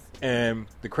 Nice. And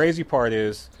the crazy part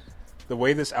is, the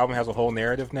way this album has a whole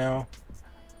narrative now,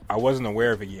 I wasn't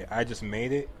aware of it yet. I just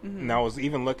made it. And I was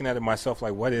even looking at it myself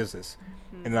like, what is this?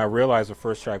 And then I realized the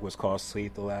first track was called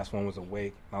Sleep. The last one was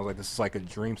Awake. And I was like, this is like a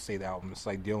dream state album. It's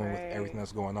like dealing with everything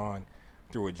that's going on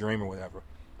through a dream or whatever.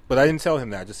 But I didn't tell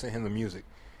him that. I just sent him the music.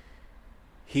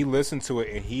 He listened to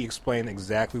it, and he explained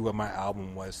exactly what my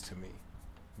album was to me.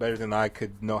 Better than I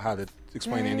could know how to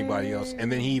explain to anybody else.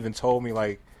 And then he even told me,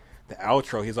 like, the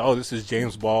outro, he's like, oh, this is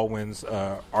James Baldwin's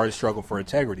Artist Struggle for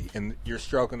Integrity, and you're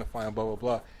struggling to find blah, blah,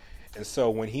 blah. And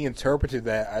so when he interpreted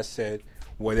that, I said,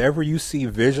 whatever you see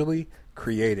visually,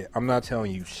 create it. I'm not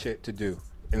telling you shit to do.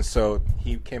 And so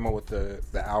he came up with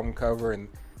the album cover and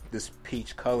this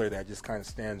peach color that just kind of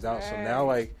stands out. So now,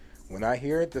 like, when I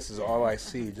hear it, this is all I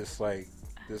see, just, like,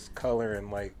 this color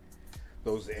and, like,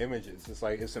 those images. It's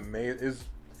like, it's amazing.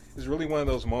 It's really one of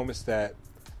those moments that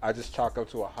I just chalk up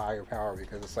to a higher power,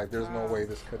 because it's like there's no way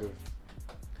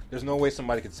there's no way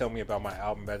somebody could tell me about my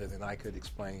album better than I could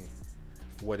explain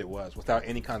what it was without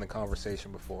any kind of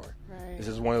conversation before. Right. It's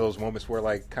just one of those moments where,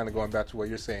 like, kind of going back to what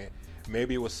you're saying,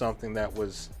 maybe it was something that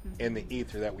was in the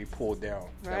ether that we pulled down,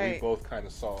 that we both kind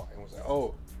of saw and was like,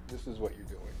 oh, this is what you're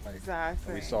doing. Like,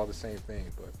 exactly. And we saw the same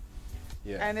thing, but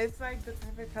yeah. And it's like the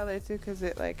perfect color too, because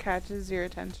it like catches your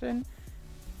attention.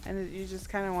 And you just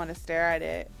kind of want to stare at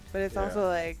it, but it's also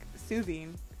like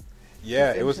soothing.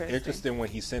 Yeah, it was interesting when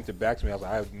he sent it back to me. I was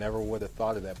like, I never would have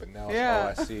thought of that, but now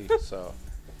it's all I see. So,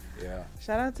 yeah.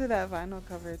 Shout out to that vinyl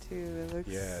cover too. It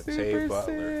looks super Tay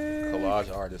Butler, sick.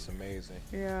 collage artist, amazing.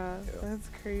 Yeah, that's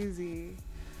crazy.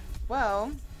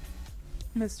 Well,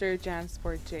 Mr.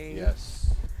 Jansport J.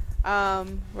 Yes.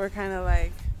 We're kind of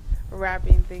like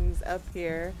wrapping things up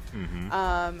here,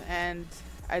 and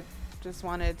I just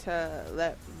wanted to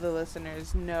let the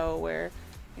listeners know where,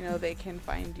 they can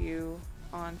find you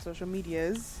on social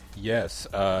medias. Yes,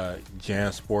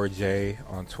 Jansport J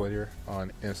on Twitter,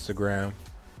 on Instagram,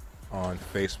 on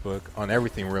Facebook, on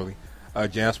everything really.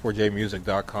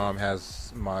 JansportJmusic.com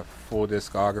has my full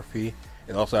discography.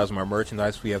 It also has my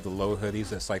merchandise. We have the low hoodies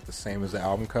that's like the same as the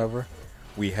album cover.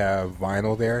 We have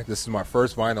vinyl there. This is my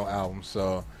first vinyl album,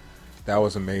 so that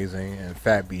was amazing, and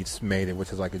Fat Beats made it,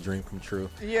 which is like a dream come true.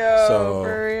 Yo,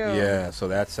 for real. Yeah, so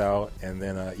that's out. And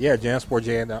then, Jansport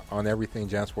J on everything,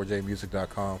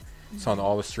 JansportJmusic.com. It's on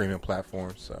all the streaming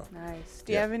platforms. So nice.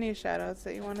 Do you have any shout-outs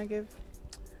that you want to give?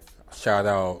 Shout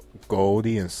out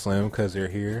Goldie and Slim because they're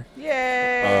here.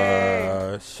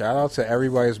 Yay! Shout out to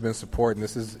everybody who's been supporting.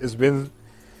 It's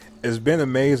been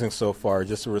amazing so far,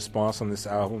 just the response on this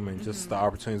album and just the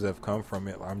opportunities that have come from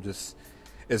it.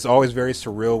 It's always very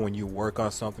surreal when you work on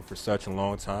something for such a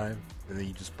long time and then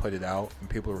you just put it out and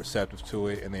people are receptive to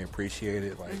it and they appreciate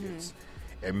it. Like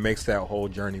it makes that whole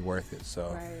journey worth it.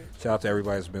 So shout out to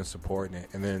everybody who's been supporting it.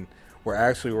 And then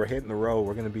we're hitting the road.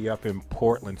 We're going to be up in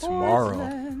Portland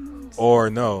tomorrow. Or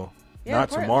no, not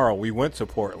Portland. Tomorrow. We went to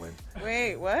Portland.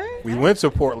 Wait, what? We went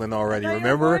to Portland already.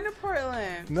 Remember? You were going to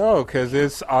Portland. No, because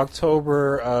it's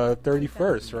October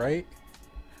 31st, right?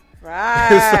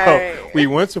 Right. So we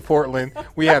went to Portland.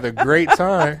 We had a great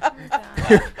time.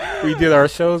 We did our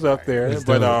shows up there.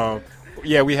 But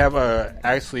we have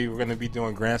actually we're going to be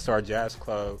doing Grand Star Jazz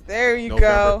Club. There you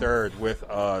November 3rd with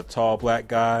Tall Black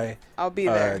Guy. I'll be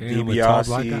there.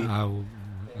 DiBiase,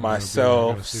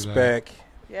 myself, Spec.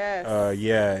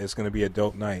 Yes. It's going to be a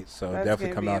dope night. So that's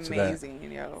definitely come out amazing, to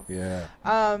that. Yo.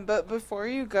 Yeah. But before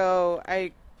you go,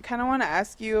 I kind of want to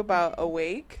ask you about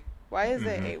Awake. Why is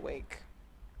it Awake?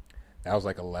 That was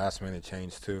like a last minute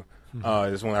change too.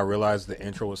 This is when I realized the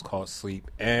intro was called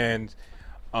Sleep, and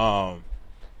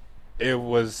it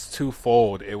was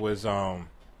twofold. It was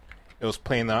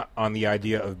playing on the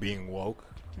idea of being woke,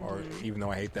 or even though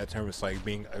I hate that term, it's like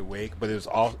being awake. But it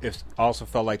also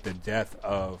felt like the death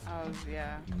of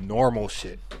normal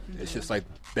shit. It's just like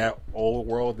that old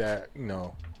world that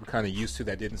we're kind of used to,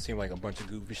 that didn't seem like a bunch of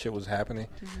goofy shit was happening.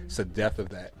 It's the death of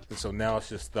that, and so now it's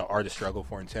just the artist struggle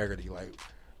for integrity. Like,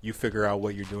 you figure out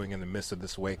what you're doing in the midst of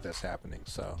this wake that's happening.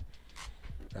 So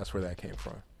that's where that came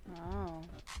from. Oh,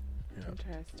 Yeah.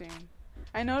 Interesting.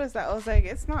 I noticed that. I was like,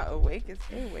 it's not awake, it's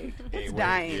awake. It's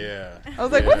dying. Yeah. I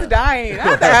was like, what's dying? I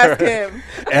have to ask him.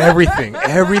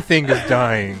 Everything is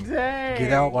dying. Dang.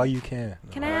 Get out while you can.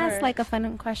 Can I ask like a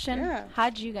fun question? Yeah.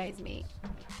 How'd you guys meet?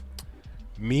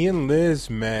 Me and Liz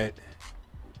met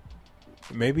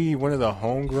maybe one of the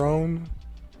homegrown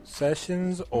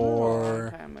sessions or a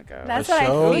long time ago. That's a what show? I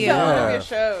feel. One Yeah. of your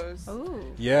shows.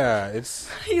 Ooh. Yeah, it's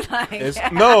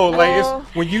Like, no, like Well-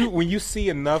 it's when you see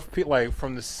enough people like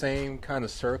from the same kind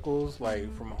of circles,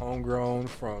 like from homegrown,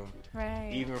 from right.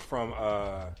 even from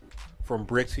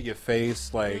brick to your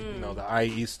face, like you know the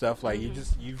IE stuff. Like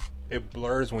it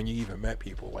blurs when you even met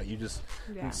people. Like you've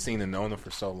seen and known them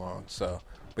for so long. So,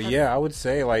 but yeah, I would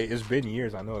say like it's been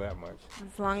years. I know that much.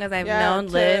 As long as I've known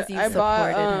Liz, you've I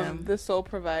supported bought him. the Soul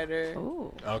Provider.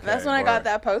 Ooh. Okay, That's when I got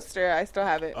that poster. I still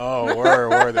have it. Oh,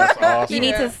 word, that's awesome. You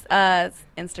need to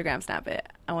Instagram snap it.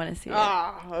 I want to see it.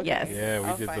 Okay. Yes. Yeah, we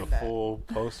I'll did the find that. full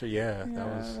poster. Yeah, that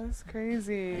was. That's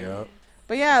crazy. Yep.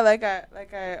 But yeah, like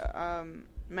I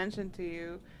mentioned to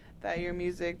you, that your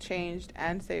music changed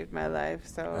and saved my life.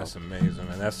 So That's amazing,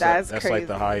 man. That's crazy. like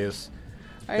the highest.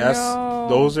 I know.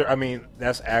 Those are. I mean,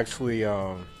 that's actually.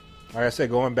 Like I said,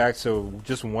 going back to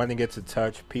just wanting it to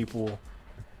touch people,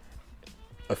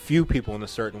 a few people in a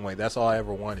certain way. That's all I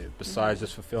ever wanted. Besides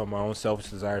just fulfilling my own selfish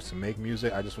desires to make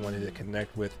music, I just wanted to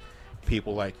connect with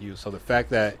people like you. So the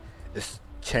fact that it's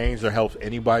changed or helped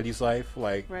anybody's life,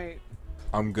 like, Right.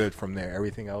 I'm good from there.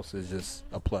 Everything else is just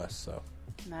a plus. So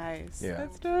Nice. Yeah.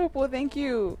 That's dope. Well, thank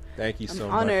you. thank you I'm so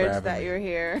much for honored having that me. you're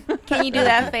here. Can you do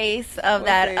that face of What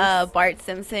that face? Bart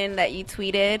Simpson that you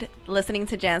tweeted listening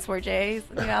to Jansport J's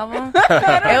new album? It was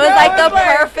like the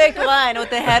perfect one with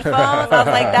the headphones. I was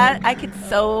like that. I could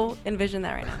so envision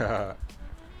that right now.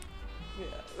 Yeah.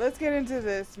 Let's get into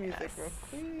this music Yes. real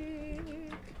quick.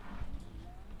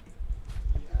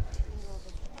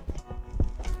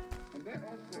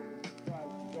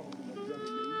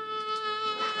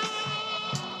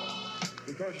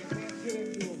 Because you can't get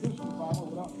into a vision Bible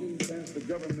without getting past the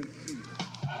government seat.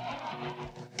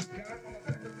 You're not going to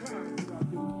get the car without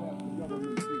getting past the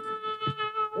government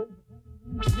seat.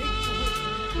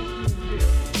 Nature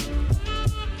will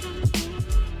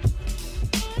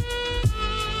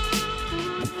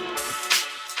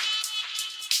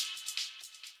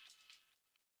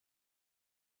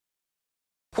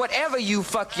Whatever you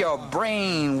fuck your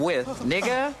brain with,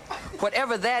 nigga,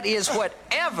 whatever that is,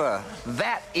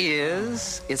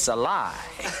 it's a lie.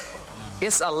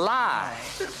 It's a lie.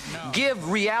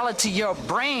 Give reality your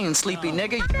brain, sleepy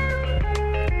nigga.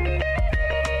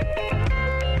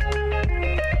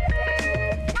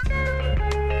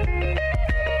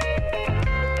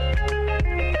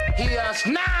 Hear us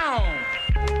now.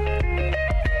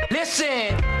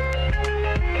 Listen.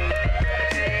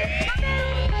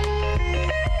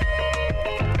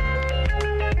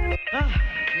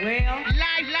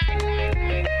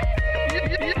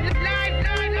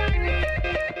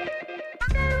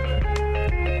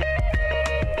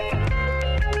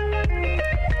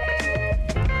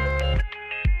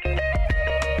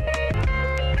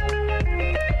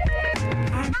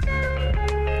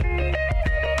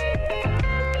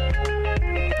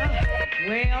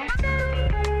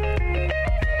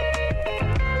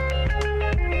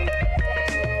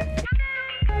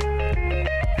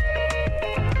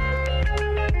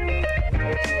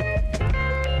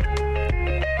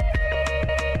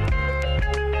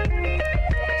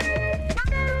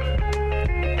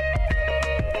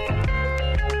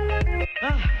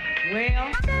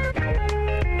 Well,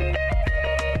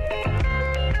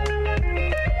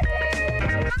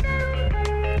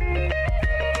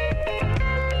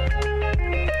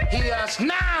 hear us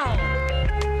now.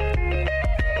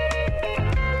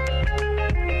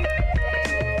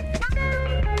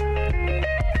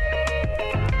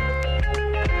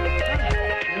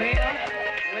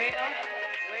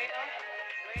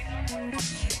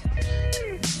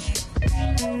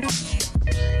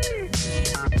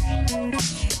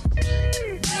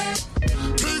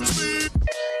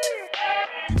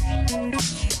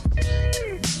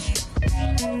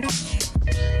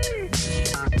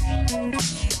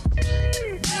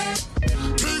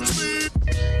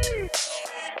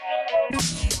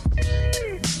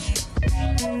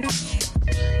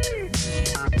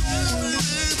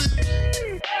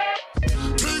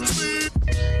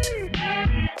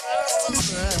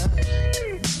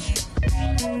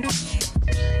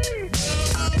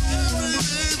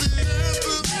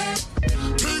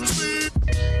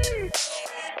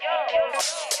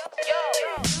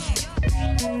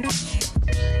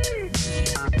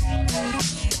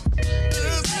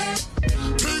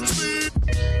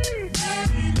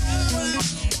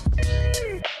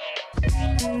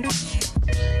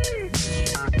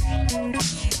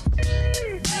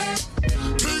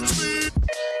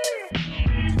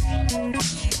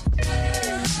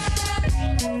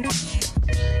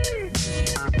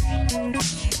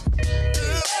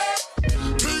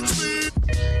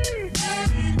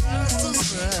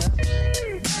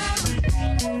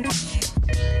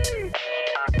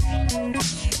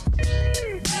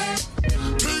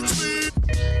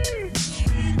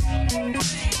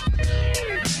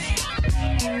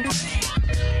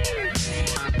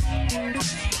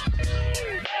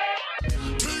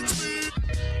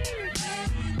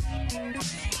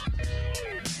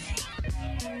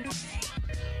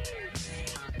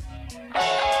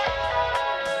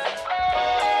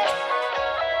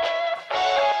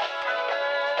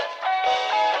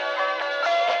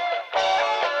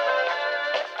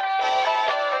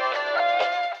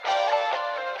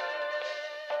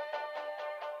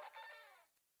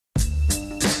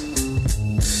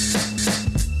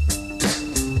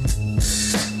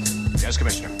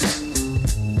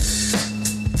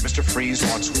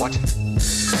 What?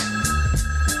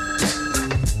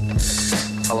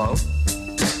 Hello?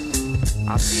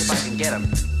 I'll see if I can get him.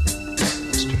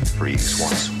 Mr. Freeze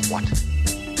wants what?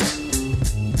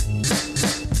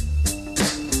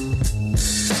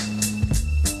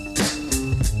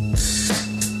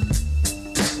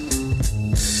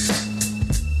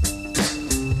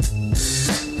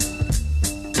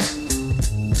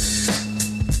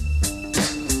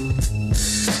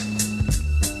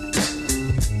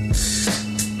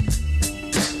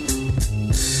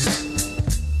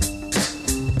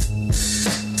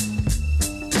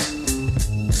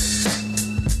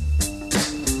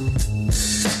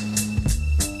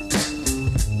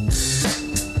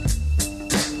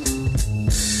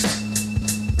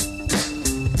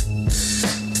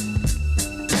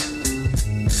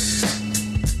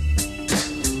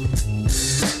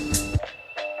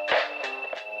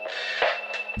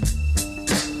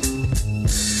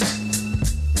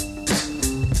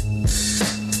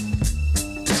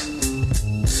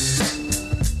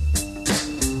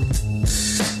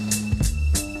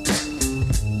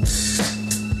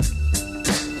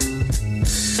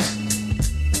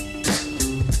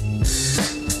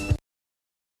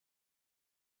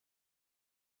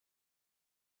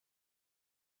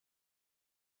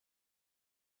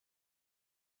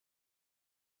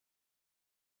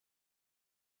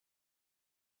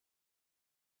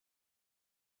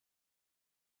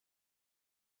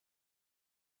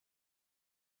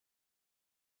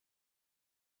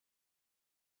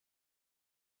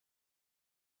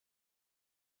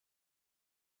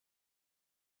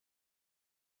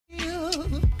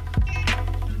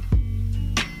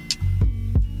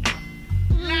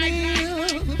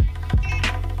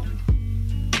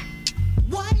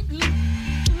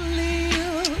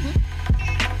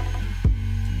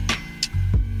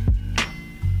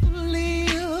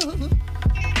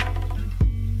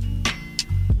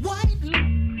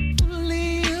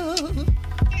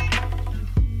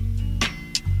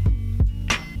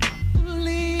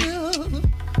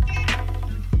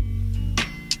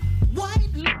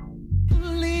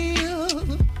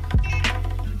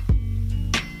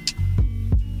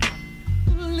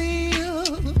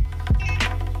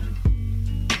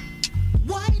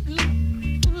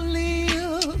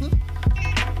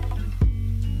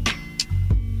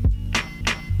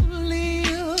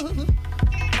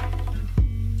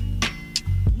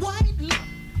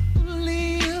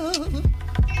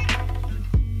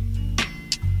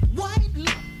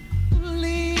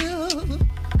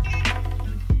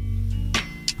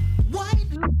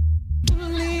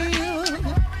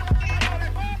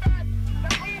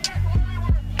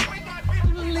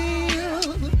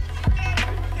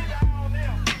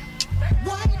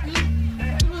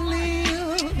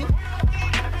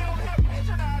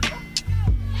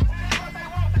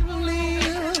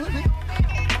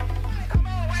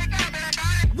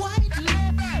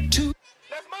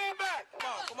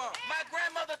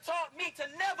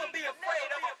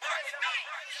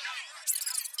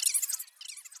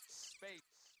 Space.